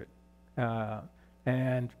as sacred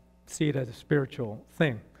and see it as a spiritual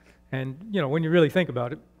thing. And when you really think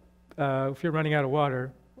about it, if you're running out of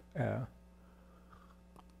water,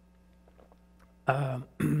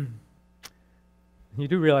 you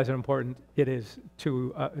do realize how important it is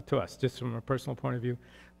to us, just from a personal point of view,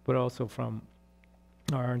 but also from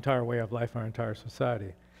our entire way of life, our entire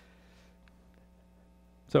society.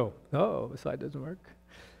 So, the slide doesn't work.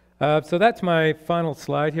 So that's my final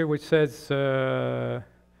slide here, which says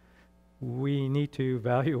we need to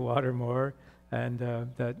value water more, and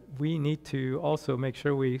that we need to also make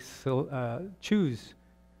sure we choose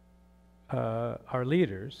our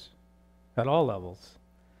leaders at all levels,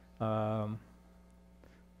 not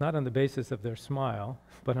on the basis of their smile,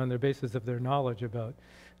 but on the basis of their knowledge about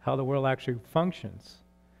how the world actually functions.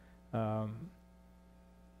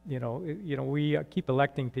 We keep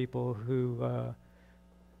electing people who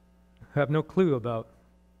have no clue about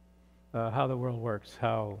how the world works,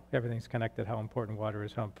 how everything's connected, how important water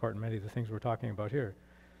is, how important many of the things we're talking about here.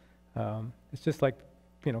 It's just like,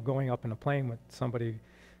 going up in a plane with somebody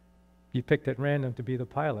you picked at random to be the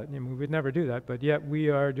pilot. We'd never do that, but yet we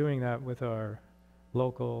are doing that with our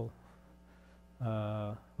local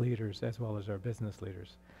leaders as well as our business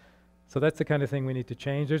leaders. So that's the kind of thing we need to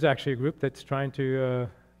change. There's actually a group that's trying to,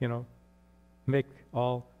 make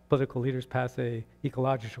all political leaders pass a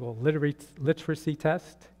ecological literacy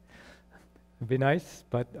test. It'd be nice,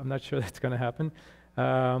 but I'm not sure that's going to happen.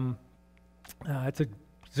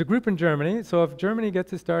 It's a group in Germany, so if Germany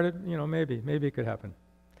gets it started, maybe it could happen.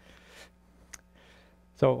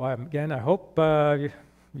 So again, I hope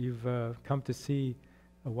you've come to see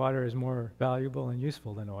water is more valuable and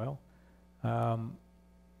useful than oil,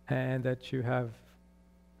 and that you have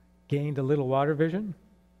gained a little water vision.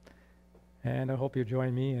 And I hope you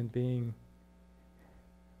join me in being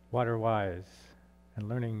water wise and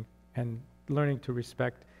learning to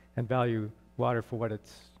respect and value water for what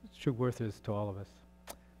its true worth is to all of us.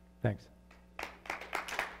 Thanks.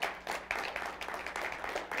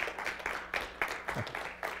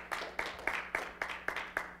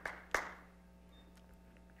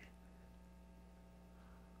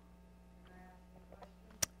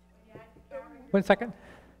 One second.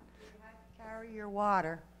 You had to carry your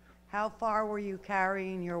water. How far were you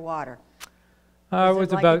carrying your water? It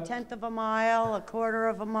was like about a tenth of a mile, a quarter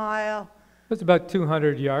of a mile? It was about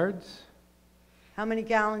 200 yards. How many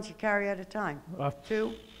gallons you carry at a time?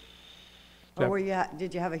 2? Yeah. Or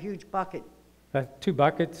did you have a huge bucket? 2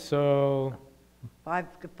 buckets, so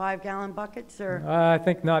 5-gallon buckets, or? I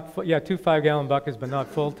think not full. Yeah, 2 5-gallon buckets, but not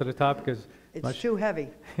full to the top because It's too heavy.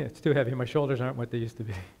 it's too heavy. My shoulders aren't what they used to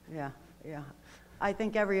be. Yeah, yeah. I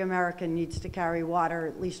think every American needs to carry water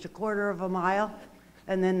at least a quarter of a mile,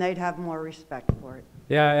 and then they'd have more respect for it.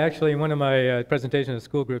 Yeah, actually, in one of my presentations at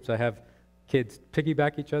school groups, I have kids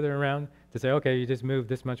piggyback each other around to say, okay, you just moved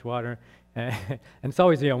this much water. And it's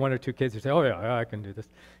always, 1 or 2 kids who say, oh, yeah, I can do this.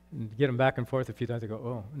 And get them back and forth a few times. I go,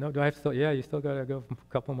 oh, no, do I have still? Yeah, you still got to go a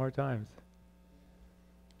couple more times.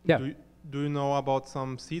 Yeah. Do you know about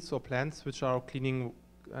some seeds or plants which are cleaning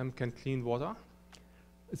and can clean water?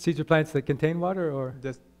 Seeds or plants that contain water, or?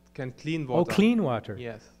 That can clean water. Oh, clean water.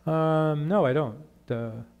 Yes. No, I don't.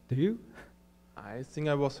 Do you? I think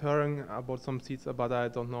I was hearing about some seeds, but I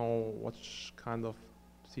don't know which kind of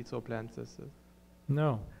seeds or plants this is.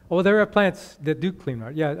 No. Oh, there are plants that do clean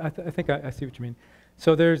water. Yeah, I think I see what you mean.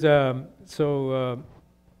 So there's they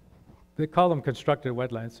call them constructed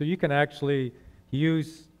wetlands. So you can actually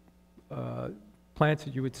use plants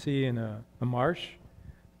that you would see in a marsh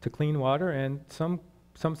to clean water, and some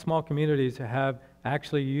small communities have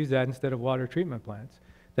actually used that instead of water treatment plants.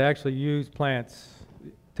 They actually use plants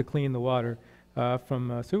to clean the water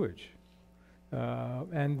from sewage.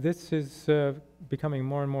 And this is becoming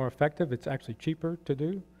more and more effective. It's actually cheaper to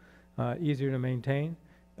do, easier to maintain.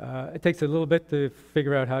 It takes a little bit to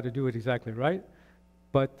figure out how to do it exactly right,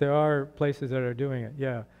 but there are places that are doing it,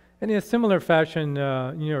 yeah. And in a similar fashion,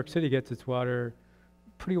 New York City gets its water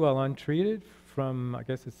pretty well untreated from, I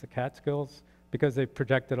guess it's the Catskills, because they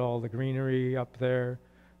projected all the greenery up there.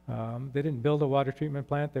 They didn't build a water treatment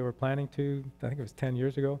plant. They were planning to, I think it was 10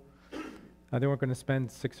 years ago. They weren't going to spend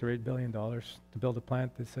 $6 or $8 billion to build a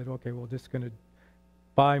plant. They said, okay, we're just going to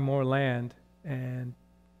buy more land and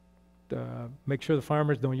make sure the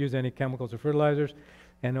farmers don't use any chemicals or fertilizers.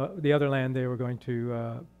 And the other land they were going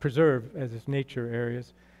to preserve as its nature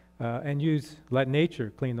areas and let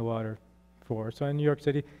nature clean the water for. So in New York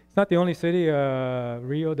City, it's not the only city.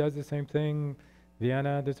 Rio does the same thing.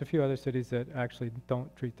 Vienna, there's a few other cities that actually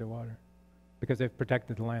don't treat their water because they've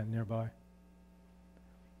protected the land nearby.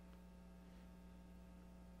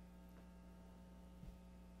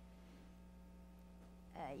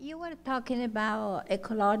 You were talking about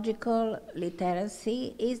ecological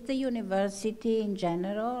literacy. Is the university in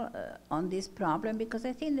general on this problem? Because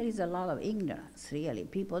I think there is a lot of ignorance, really.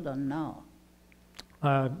 People don't know.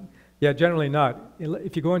 Yeah, generally not.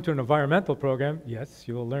 If you go into an environmental program, yes,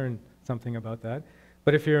 you will learn something about that.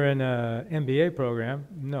 But if you're in an MBA program,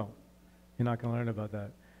 no, you're not going to learn about that.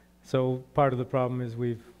 So part of the problem is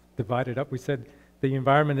we've divided up. We said the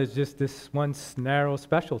environment is just this one narrow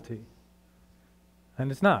specialty. And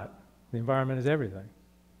it's not. The environment is everything.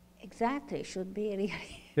 Exactly. It should be really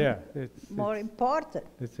yeah, more important.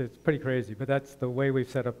 It's pretty crazy, but that's the way we've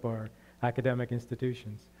set up our academic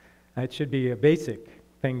institutions. It should be a basic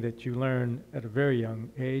thing that you learn at a very young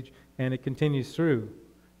age, and it continues through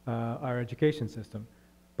our education system,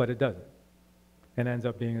 but it doesn't. It ends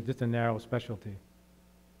up being just a narrow specialty,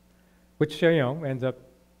 which ends up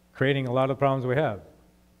creating a lot of problems we have.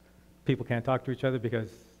 People can't talk to each other because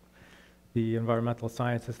the environmental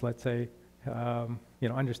scientist, let's say,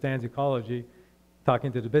 understands ecology,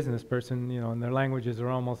 talking to the business person, and their languages are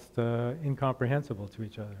almost incomprehensible to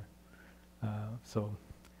each other. So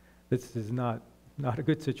this is not a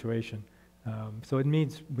good situation. So it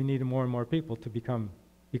means we need more and more people to become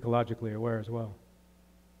ecologically aware as well.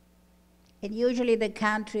 And usually the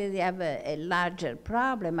countries that have a larger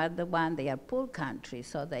problem are the ones that are poor countries,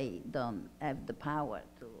 so they don't have the power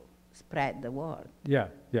to spread the word. Yeah.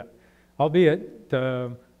 Albeit,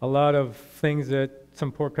 a lot of things that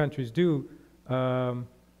some poor countries do,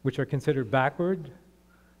 which are considered backward,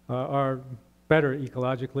 are better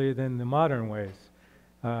ecologically than the modern ways.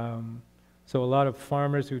 So a lot of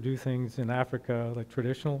farmers who do things in Africa, like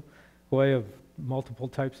traditional way of multiple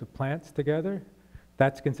types of plants together,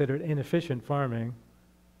 that's considered inefficient farming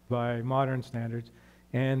by modern standards.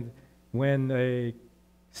 And when a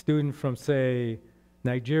student from, say,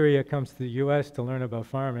 Nigeria comes to the US to learn about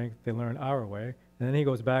farming, they learn our way, and then he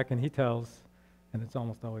goes back and he tells, and it's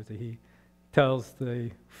almost always a he, tells the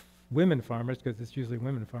women farmers, because it's usually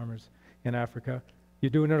women farmers in Africa, you're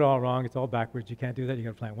doing it all wrong, it's all backwards, you can't do that, you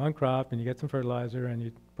gotta plant one crop, and you get some fertilizer, and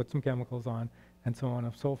you put some chemicals on, and so on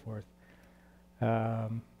and so forth.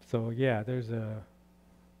 So yeah, there's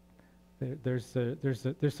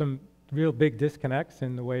some real big disconnects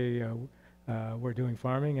in the way we're doing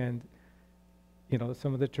farming, and you know,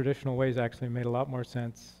 some of the traditional ways actually made a lot more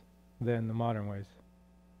sense than the modern ways.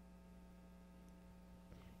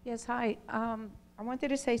 Yes, hi. I wanted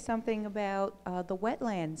to say something about the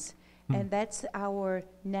wetlands, and that's our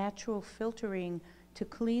natural filtering to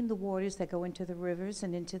clean the waters that go into the rivers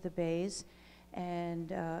and into the bays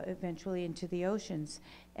and eventually into the oceans.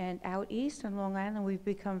 And out east on Long Island, we've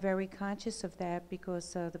become very conscious of that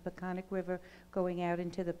because the Peconic River going out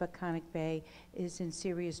into the Peconic Bay is in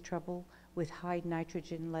serious trouble with high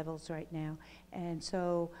nitrogen levels right now. And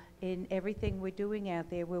so in everything we're doing out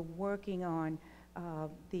there, we're working on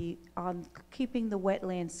keeping the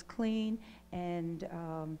wetlands clean and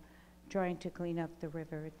trying to clean up the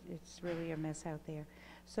river. It's really a mess out there.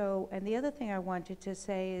 So, and the other thing I wanted to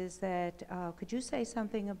say is that, could you say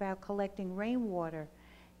something about collecting rainwater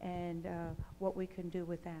and what we can do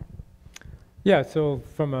with that? Yeah, so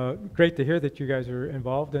great to hear that you guys are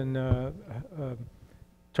involved in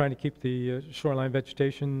trying to keep the shoreline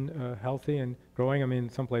vegetation healthy and growing. I mean, in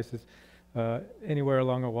some places, anywhere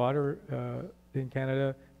along the water in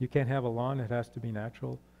Canada, you can't have a lawn, it has to be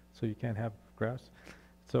natural, so you can't have grass.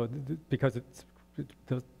 So because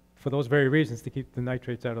for those very reasons, to keep the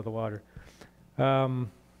nitrates out of the water.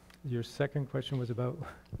 Your second question was about?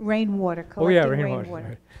 Rainwater, collecting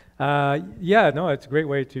rainwater. Yeah, no, it's a great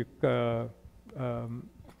way to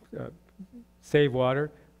save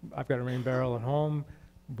water. I've got a rain barrel at home.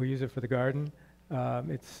 We use it for the garden.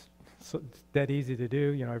 It's dead easy to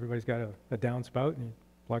do. You know, everybody's got a downspout, and you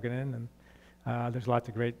plug it in, and there's lots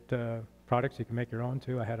of great products you can make your own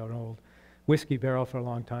too. I had an old whiskey barrel for a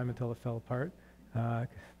long time until it fell apart.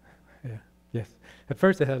 Yeah, yes. At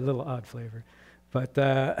first, it had a little odd flavor, but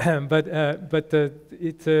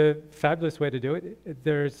it's a fabulous way to do it.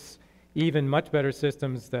 There's even much better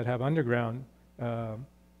systems that have underground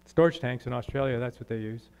storage tanks in Australia. That's what they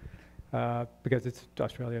use because it's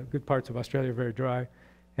Australia. Good parts of Australia are very dry,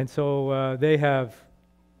 and so they have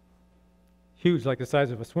huge, like the size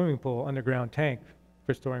of a swimming pool, underground tank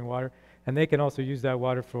for storing water, and they can also use that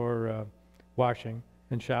water for washing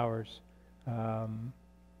and showers.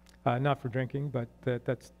 Not for drinking, but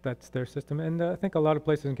that's their system. And I think a lot of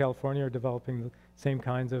places in California are developing the same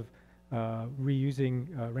kinds of reusing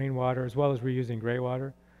rainwater as well as reusing gray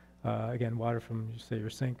water. Again, water from, say,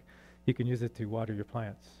 your sink, you can use it to water your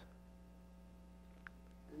plants.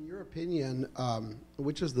 In your opinion,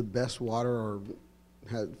 which is the best water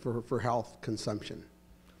for health consumption?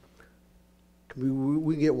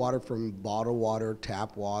 We get water from bottled water,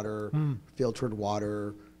 tap water, filtered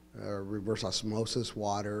water, reverse osmosis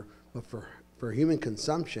water, but for human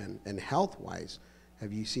consumption and health-wise,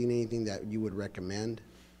 have you seen anything that you would recommend?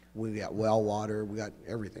 We got well water, we got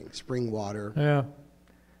everything, spring water. Yeah,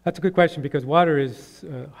 that's a good question because water is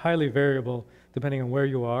highly variable depending on where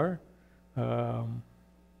you are,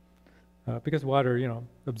 because water, you know,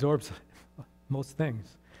 absorbs most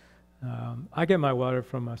things. I get my water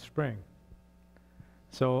from a spring.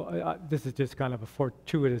 So this is just kind of a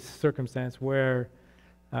fortuitous circumstance where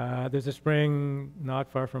there's a spring not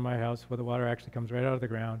far from my house where the water actually comes right out of the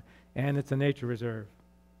ground, and it's a nature reserve.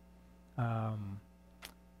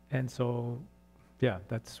 And so, yeah,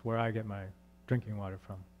 that's where I get my drinking water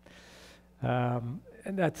from.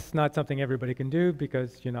 And that's not something everybody can do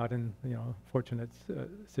because you're not in, you know, fortunate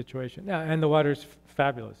situation. Yeah, and the water's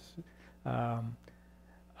fabulous.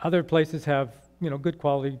 Other places have, you know, good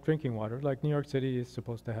quality drinking water. Like New York City is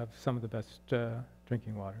supposed to have some of the best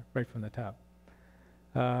drinking water right from the tap.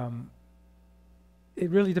 It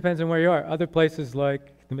really depends on where you are. Other places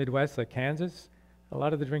like the Midwest, like Kansas, a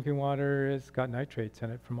lot of the drinking water has got nitrates in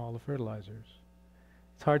it from all the fertilizers.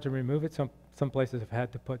 It's hard to remove it. Some places have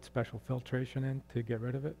had to put special filtration in to get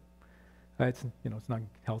rid of it. It's, you know, it's not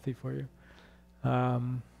healthy for you.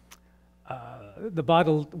 The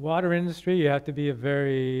bottled water industry, you have to be a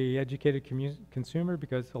very educated consumer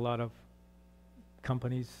because a lot of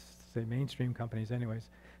companies, say mainstream companies anyways,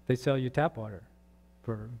 they sell you tap water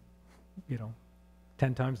for, you know,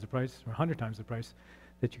 10 times the price or 100 times the price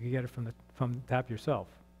that you can get it from the tap yourself.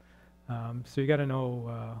 So you got to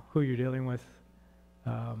know who you're dealing with.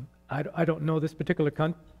 I don't know this particular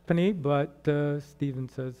company, but Stephen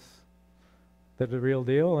says they're the real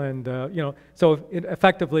deal, and so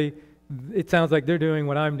effectively, it sounds like they're doing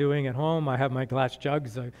what I'm doing at home. I have my glass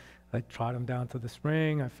jugs. I trot them down to the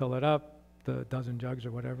spring. I fill it up, the dozen jugs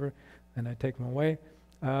or whatever, and I take them away.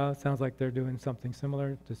 Sounds like they're doing something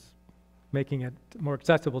similar, just making it more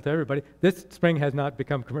accessible to everybody. This spring has not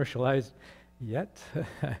become commercialized yet.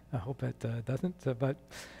 I hope it doesn't. But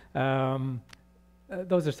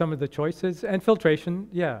those are some of the choices. And filtration,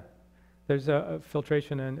 yeah. There's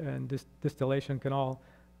filtration and distillation can all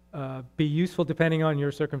be useful depending on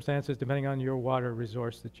your circumstances, depending on your water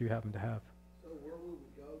resource that you happen to have. So where would we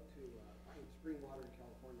go to find spring water in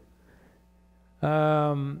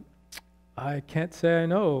California? I can't say I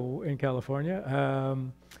know in California.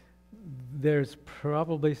 There's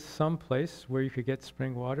probably some place where you could get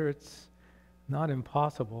spring water. It's not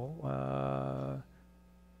impossible,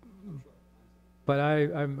 but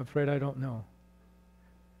I'm afraid I don't know.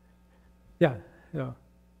 Yeah, yeah.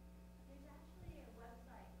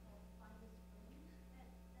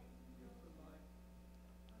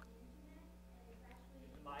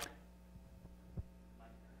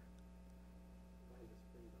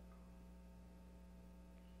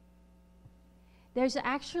 There's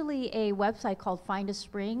actually a website called Find a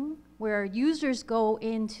Spring where users go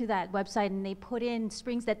into that website and they put in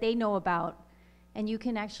springs that they know about, and you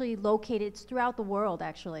can actually locate it. It's throughout the world,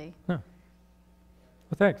 actually. Huh.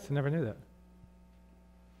 Well, thanks. I never knew that.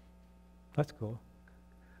 That's cool.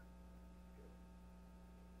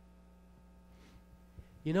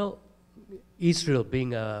 You know, Israel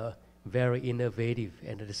being a very innovative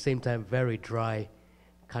and at the same time very dry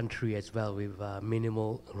country as well with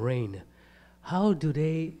minimal rain, how do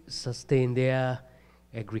they sustain their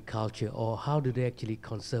agriculture, or how do they actually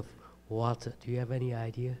conserve water? Do you have any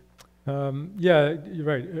idea? Yeah, you're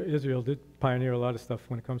right. Israel did pioneer a lot of stuff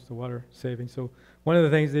when it comes to water saving. So one of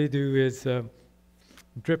the things they do is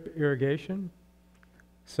drip irrigation.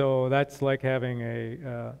 So that's like having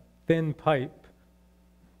a thin pipe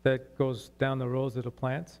that goes down the rows of the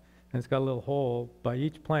plants, and it's got a little hole by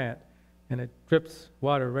each plant, and it drips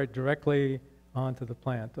water right directly onto the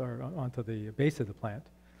plant or onto the base of the plant.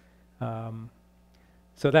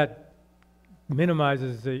 So that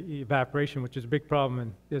minimizes the evaporation, which is a big problem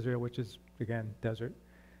in Israel, which is, again, desert.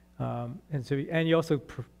 And you also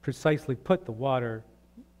precisely put the water,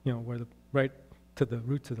 right to the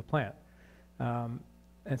roots of the plant.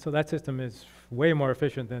 And so that system is way more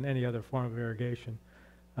efficient than any other form of irrigation.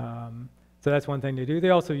 So that's one thing they do.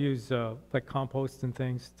 They also use like compost and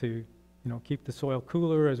things to keep the soil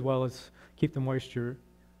cooler, as well as keep the moisture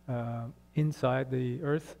inside the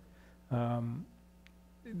earth.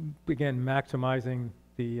 Again, maximizing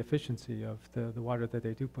the efficiency of the water that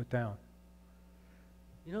they do put down.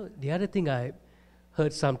 You know, the other thing I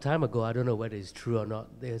heard some time ago, I don't know whether it's true or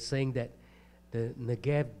not, they're saying that the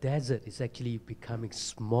Negev desert is actually becoming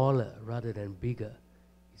smaller rather than bigger.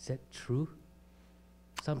 Is that true?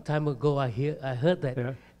 Some time ago I heard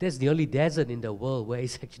that that's the only desert in the world where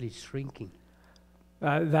it's actually shrinking.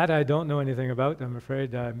 That I don't know anything about, I'm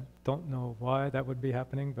afraid. I don't know why that would be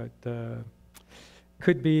happening, but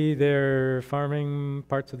could be they're farming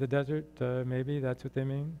parts of the desert, maybe that's what they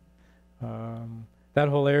mean. That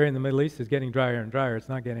whole area in the Middle East is getting drier and drier. It's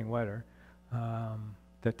not getting wetter.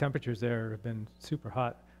 The temperatures there have been super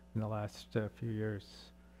hot in the last few years,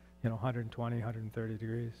 120, 130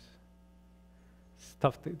 degrees. It's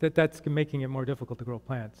tough. That's making it more difficult to grow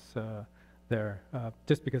plants there,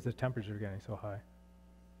 just because the temperatures are getting so high.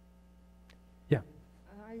 Yeah.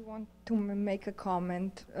 I want to make a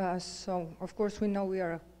comment. So, of course, we know we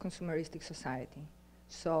are a consumeristic society.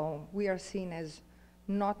 So we are seen as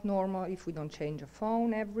not normal if we don't change a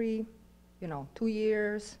phone every, 2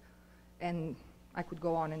 years, and I could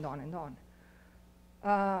go on and on and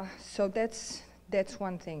on. So that's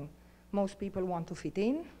one thing. Most people want to fit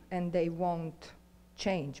in, and they won't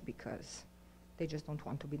change because they just don't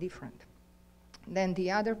want to be different. Then the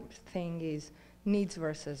other thing is needs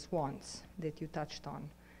versus wants that you touched on.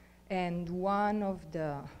 And one of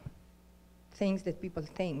the things that people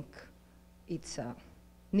think it's a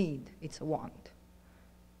need, it's a want,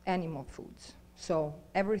 animal foods. So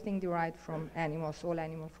everything derived from animals, all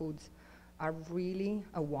animal foods, are really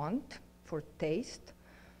a want for taste.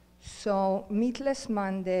 So Meatless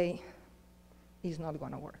Monday is not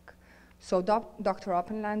going to work. So Dr.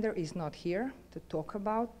 Oppenlander is not here to talk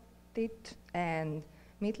about it, and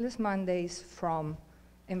Meatless Mondays from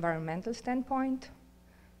environmental standpoint,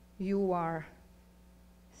 you are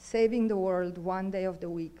saving the world one day of the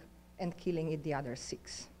week and killing it the other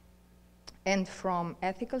 6. And from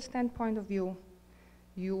ethical standpoint of view,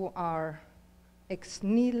 you are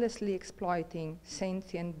needlessly exploiting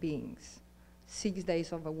sentient beings 6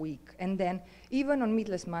 days of a week. And then even on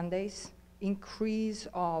Meatless Mondays, increase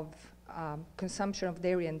of consumption of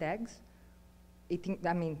dairy and eggs,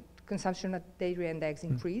 consumption of dairy and eggs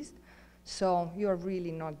increased. So you're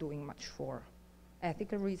really not doing much for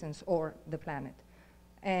ethical reasons or the planet.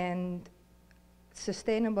 And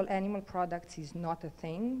sustainable animal products is not a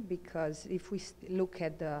thing, because if we look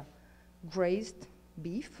at the grazed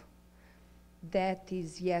beef, that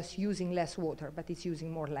is, yes, using less water, but it's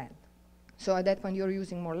using more land. So at that point, you're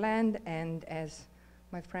using more land, and as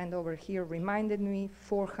my friend over here reminded me,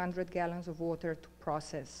 400 gallons of water to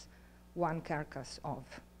process 1 carcass of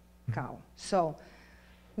cow. So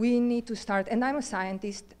we need to start, and I'm a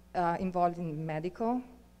scientist involved in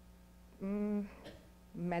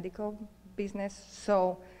medical business,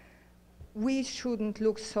 so we shouldn't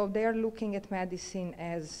look, so they're looking at medicine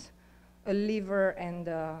as a liver and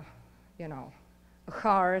a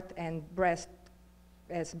heart and breast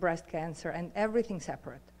cancer and everything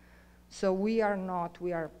separate. So we are not,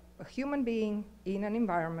 we are a human being in an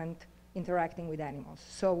environment interacting with animals.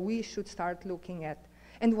 So we should start looking at,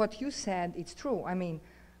 and what you said, it's true. I mean,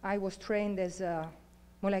 I was trained as a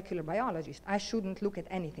molecular biologist. I shouldn't look at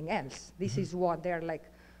anything else. This is what they're like.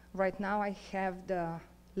 Right now I have the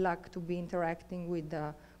luck to be interacting with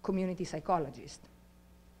the community psychologist.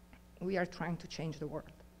 We are trying to change the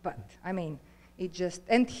world. But I mean, it just,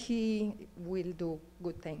 and he will do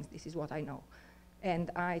good things. This is what I know. And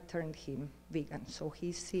I turned him vegan. So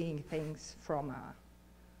he's seeing things from a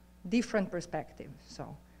different perspective.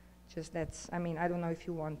 So just that's, I mean, I don't know if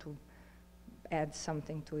you want to add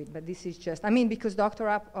something to it, but this is just, I mean, because Dr.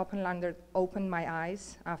 Oppenlander opened my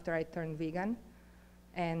eyes after I turned vegan,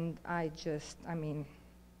 and I just, I mean,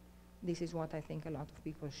 this is what I think a lot of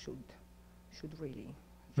people should really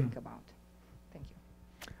think about. Thank you.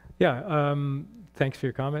 Yeah, thanks for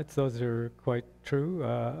your comments. Those are quite true.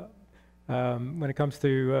 When it comes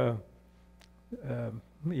to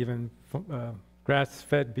even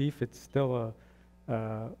grass-fed beef, it's still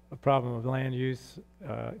a problem of land use.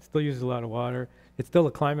 It still uses a lot of water. It's still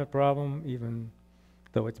a climate problem, even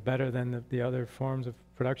though it's better than the other forms of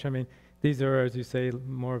production. I mean, these are, as you say,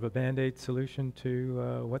 more of a Band-Aid solution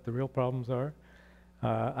to what the real problems are.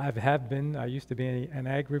 I used to be an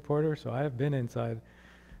ag reporter, so I have been inside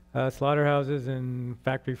slaughterhouses and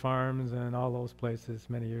factory farms and all those places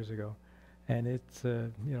many years ago. And it's,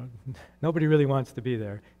 nobody really wants to be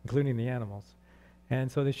there, including the animals.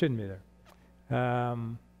 And so they shouldn't be there.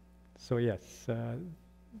 So yes,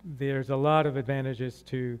 there's a lot of advantages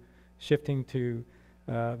to shifting to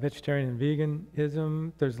vegetarian and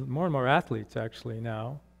veganism. There's more and more athletes actually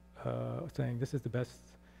now saying this is the best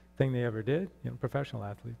thing they ever did, professional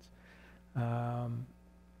athletes.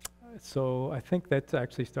 So I think that's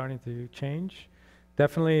actually starting to change.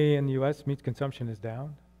 Definitely in the US, meat consumption is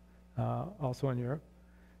down, also in Europe.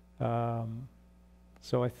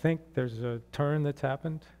 So I think there's a turn that's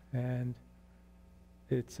happened, and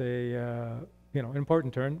it's a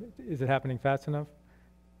important turn. Is it happening fast enough?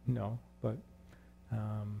 No, but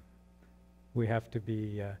we have to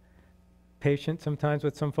be patient sometimes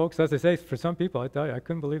with some folks. As I say, for some people, I tell you, I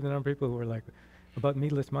couldn't believe the number of people who were like, about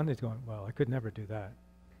meatless Mondays going, well, I could never do that.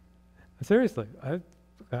 Seriously, I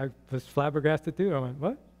was flabbergasted too. I went,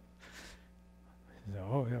 what? He said,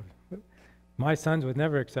 oh yeah, my sons would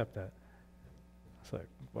never accept that. It's like,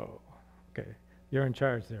 whoa, okay, you're in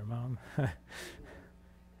charge there, Mom.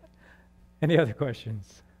 Any other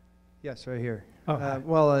questions? Yes, right here. Oh,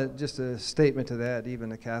 well, just a statement to that. Even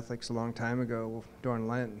the Catholics a long time ago during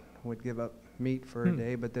Lent would give up meat for a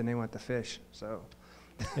day, but then they went to fish. So,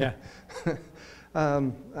 yeah.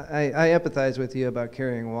 I empathize with you about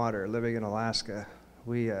carrying water. Living in Alaska,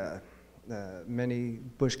 we many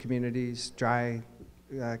bush communities, dry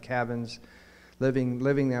cabins,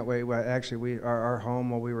 living that way. Well, actually, our home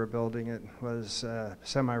while we were building it was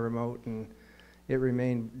semi-remote, and it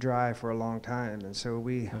remained dry for a long time, and so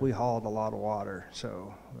we hauled a lot of water.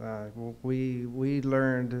 So we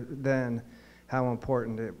learned then how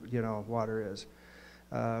important water is.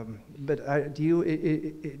 But do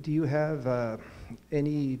you have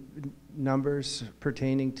any numbers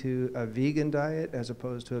pertaining to a vegan diet as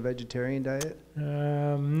opposed to a vegetarian diet?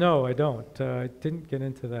 No, I don't. I didn't get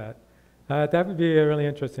into that. That would be really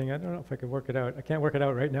interesting. I don't know if I could work it out. I can't work it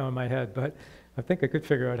out right now in my head, but I think I could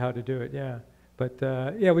figure out how to do it, yeah. But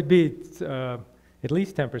yeah, it would be at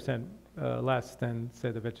least 10% less than,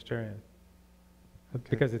 say, the vegetarian. Okay.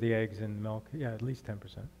 Because of the eggs and milk, yeah, at least 10%.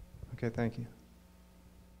 Okay, thank you.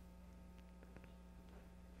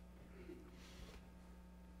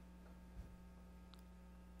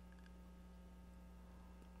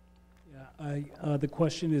 The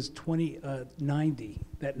question is 2090,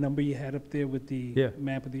 that number you had up there with the Yeah.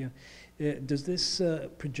 map of the, does this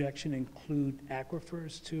projection include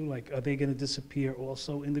aquifers too? Like, are they going to disappear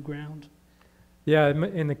also in the ground? Yeah,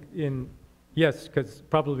 yes, because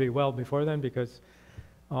probably well before then, because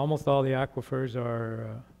almost all the aquifers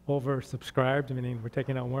are oversubscribed, meaning we're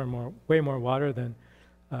taking out way more water than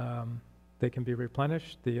they can be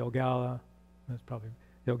replenished. The Ogalla, that's probably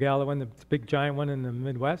the Ogalla one, the big giant one in the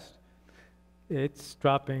Midwest, it's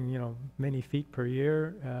dropping, many feet per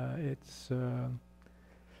year. It's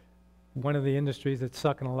one of the industries that's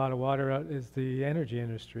sucking a lot of water out is the energy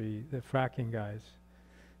industry, the fracking guys.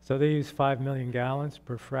 So they use 5 million gallons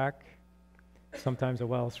per frack. Sometimes a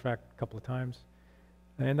well is fracked a couple of times.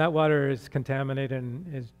 And that water is contaminated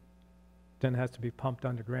and then has to be pumped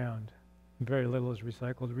underground. Very little is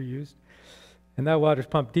recycled, reused. And that water is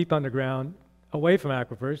pumped deep underground, away from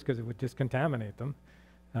aquifers, because it would just contaminate them.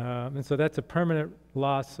 And so that's a permanent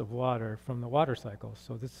loss of water from the water cycle.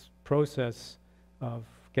 So this process of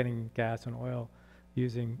getting gas and oil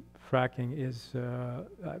using fracking is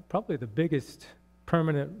probably the biggest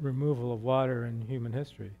permanent removal of water in human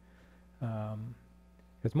history.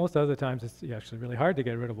 Because most other times it's actually really hard to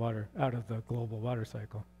get rid of water out of the global water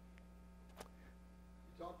cycle.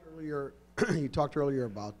 You talked earlier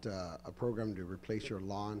about a program to replace your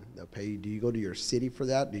lawn. They'll pay you. Do you go to your city for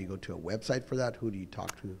that? Do you go to a website for that? Who do you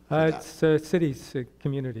talk to for that? It's cities,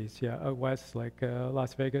 communities, yeah. Out west, like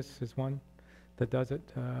Las Vegas is one that does it.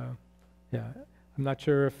 Yeah, I'm not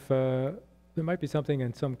sure if there might be something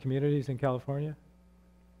in some communities in California.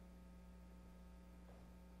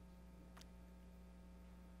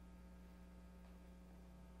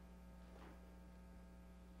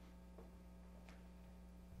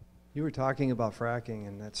 You were talking about fracking,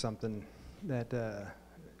 and that's something that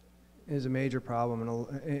is a major problem,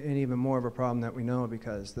 and even more of a problem that we know,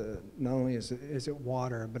 because not only is it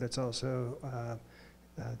water, but it's also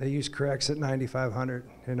they use corrects at 9,500.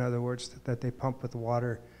 In other words, that they pump with the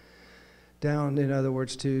water down. In other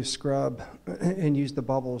words, to scrub and use the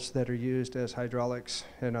bubbles that are used as hydraulics.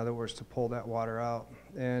 In other words, to pull that water out.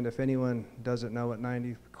 And if anyone doesn't know what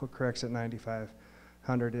corrects at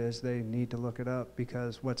 9,500 is, they need to look it up,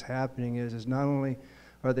 because what's happening is not only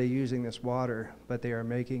are they using this water, but they are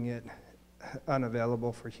making it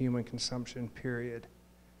unavailable for human consumption, period.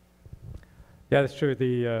 Yeah, that's true.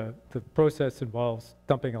 The process involves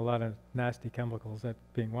dumping a lot of nasty chemicals, that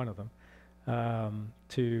being one of them,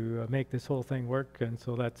 to make this whole thing work. And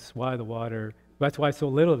so that's why that's why so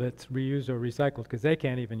little of it's reused or recycled, because they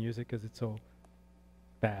can't even use it because it's so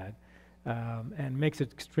bad, and makes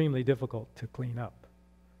it extremely difficult to clean up.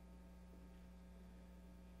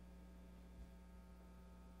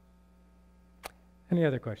 Any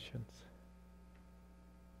other questions?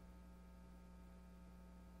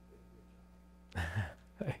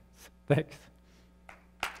 Thanks.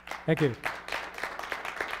 Thank you.